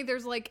same way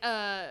there's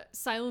a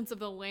Silence of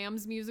the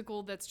Lambs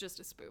musical that's just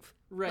a spoof.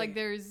 Right. Like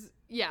there's,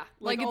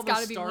 it's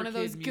got to be one of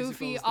those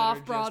goofy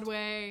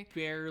off-Broadway.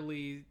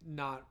 Barely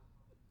not,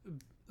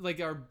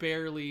 are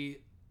barely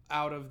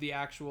out of the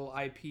actual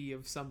IP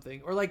of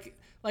something. Or like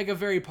a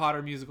Harry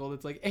Potter musical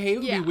that's hey, it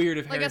would be weird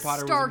if Harry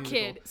Potter was a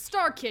musical.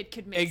 Star Kid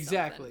could make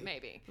something,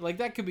 maybe.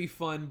 That could be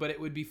fun, but it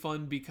would be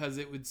fun because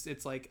it would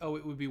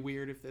be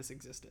weird if this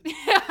existed.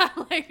 Yeah,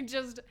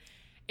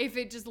 if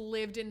it just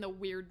lived in the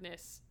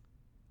weirdness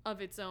of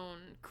its own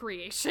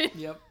creation.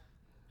 Yep.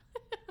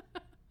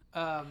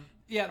 I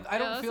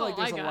don't feel like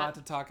there's a lot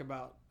to talk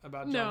about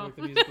John Wick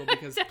the musical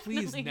because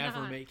please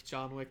never make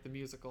John Wick the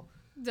musical.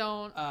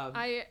 Don't.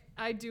 I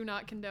do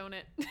not condone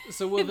it.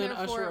 So we'll then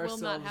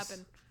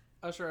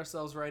usher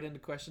ourselves right into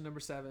question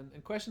number 7.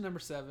 And question number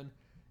 7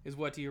 is,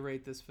 what do you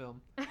rate this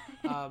film?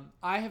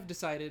 I have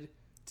decided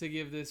to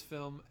give this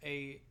film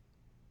a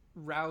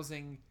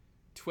rousing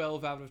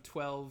 12 out of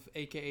 12,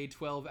 aka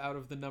 12 out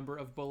of the number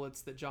of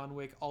bullets that John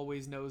Wick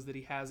always knows that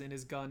he has in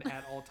his gun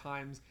at all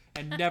times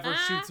and never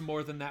shoots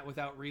more than that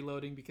without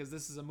reloading, because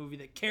this is a movie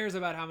that cares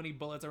about how many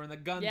bullets are in the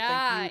gun.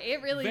 Yeah, Thank you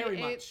it really very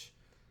much.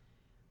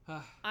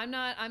 I'm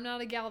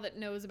not a gal that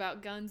knows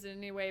about guns in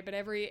any way, but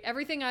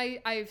everything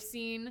I've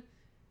seen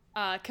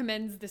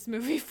commends this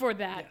movie for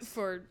that. Yes.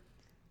 For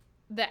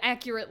the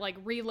accurate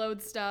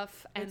reload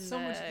stuff and it's so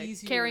much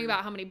easier, caring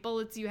about how many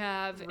bullets you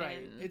have. Right.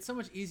 And it's so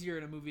much easier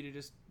in a movie to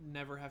just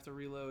never have to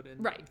reload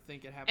and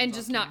think it happens and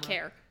just not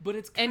care. But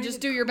it's and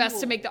just do your best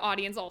to make the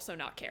audience also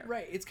not care.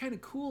 Right. It's kind of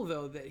cool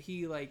though that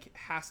he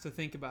has to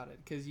think about it,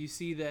 because you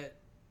see that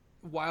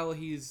while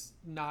he's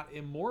not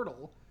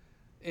immortal,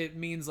 it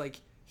means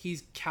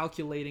he's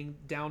calculating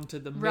down to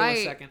the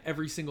millisecond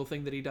every single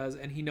thing that he does,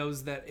 and he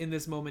knows that in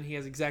this moment he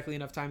has exactly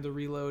enough time to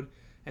reload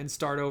and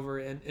start over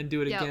and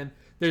do it again.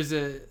 There's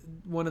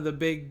one of the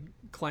big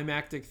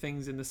climactic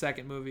things in the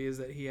second movie is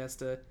that he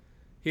has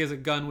a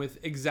gun with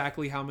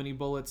exactly how many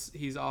bullets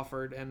he's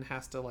offered and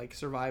has to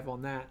survive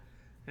on that.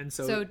 And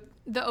so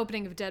the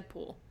opening of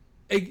Deadpool.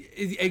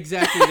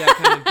 Exactly that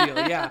kind of deal.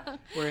 Yeah.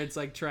 Where it's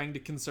trying to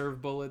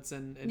conserve bullets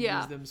and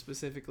use them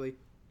specifically.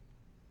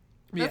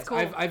 That's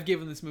cool. I've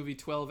given this movie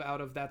 12 out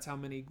of that's how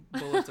many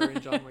bullets are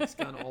in John Wick's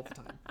gun all the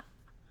time.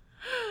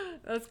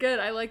 That's good.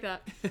 I like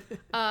that.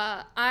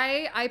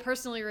 I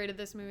personally rated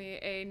this movie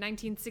a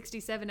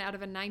 1967 out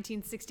of a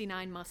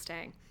 1969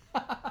 Mustang,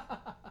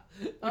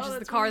 which is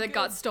the car that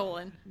got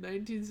stolen.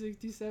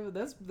 1967.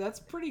 That's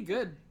pretty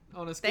good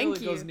on a scale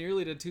that goes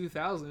nearly to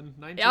 2000.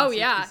 Oh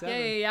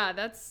yeah.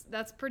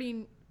 That's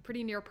pretty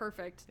near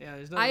perfect. Yeah,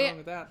 there's nothing wrong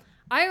with that.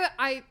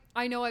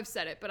 I know I've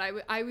said it, but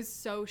I was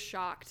so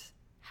shocked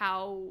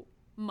how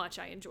much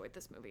I enjoyed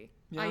this movie.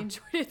 Yeah. I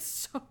enjoyed it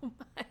so much.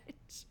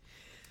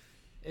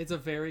 It's a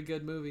very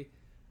good movie.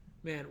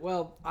 Man,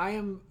 well, I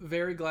am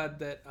very glad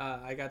that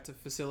I got to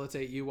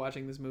facilitate you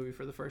watching this movie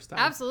for the first time.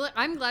 Absolutely.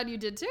 I'm glad you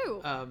did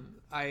too.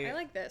 I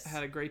like this.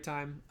 Had a great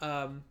time.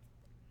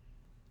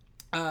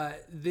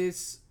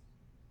 This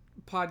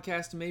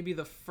podcast may be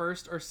the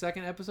first or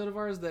second episode of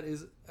ours that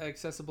is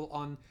accessible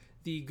on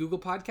the Google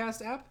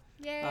Podcast app.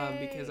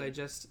 Yay! Because I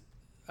just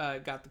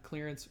got the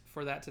clearance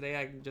for that today.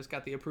 I just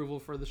got the approval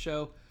for the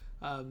show.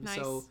 Nice.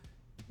 So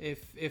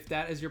if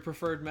that is your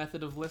preferred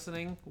method of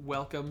listening,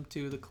 welcome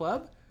to the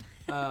club.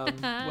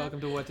 Welcome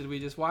to What Did We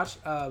Just Watch.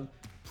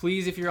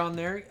 Please, if you're on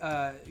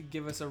there,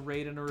 give us a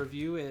rate and a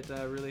review. It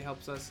really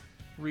helps us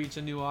reach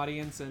a new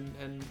audience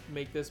and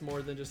make this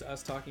more than just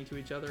us talking to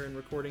each other and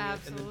recording it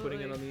and then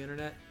putting it on the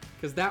internet,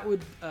 because that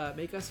would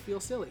make us feel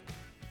silly.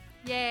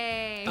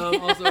 Yay!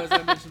 Also, as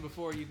I mentioned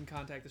before, you can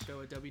contact the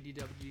show at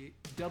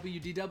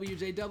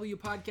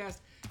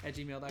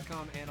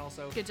wdwjwpodcast@gmail.com, and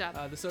also good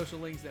job. The social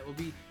links that will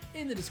be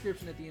in the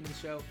description at the end of the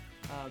show,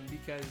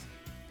 because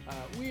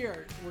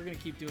we're going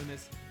to keep doing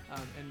this,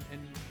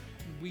 and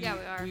we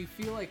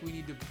feel like we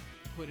need to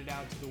put it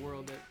out to the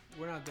world that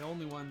we're not the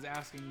only ones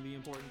asking the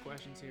important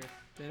questions here.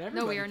 That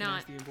everybody can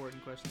ask the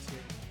important questions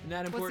here. And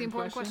that important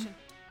question,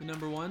 the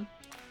number one,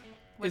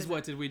 is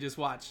what did we just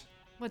watch?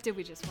 What did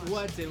we just watch?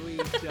 What did we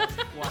just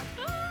watch?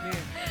 Man,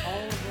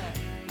 all of that.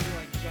 You're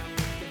like John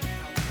Wick in the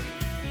house.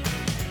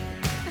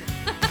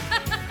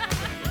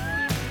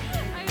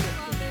 I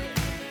love it.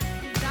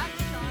 That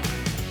shot.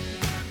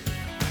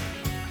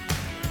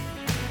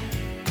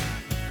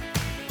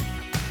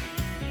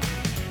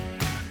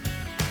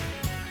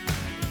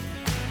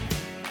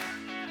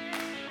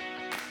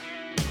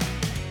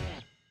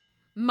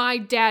 My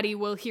daddy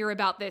will hear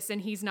about this and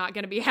he's not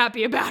going to be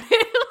happy about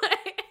it.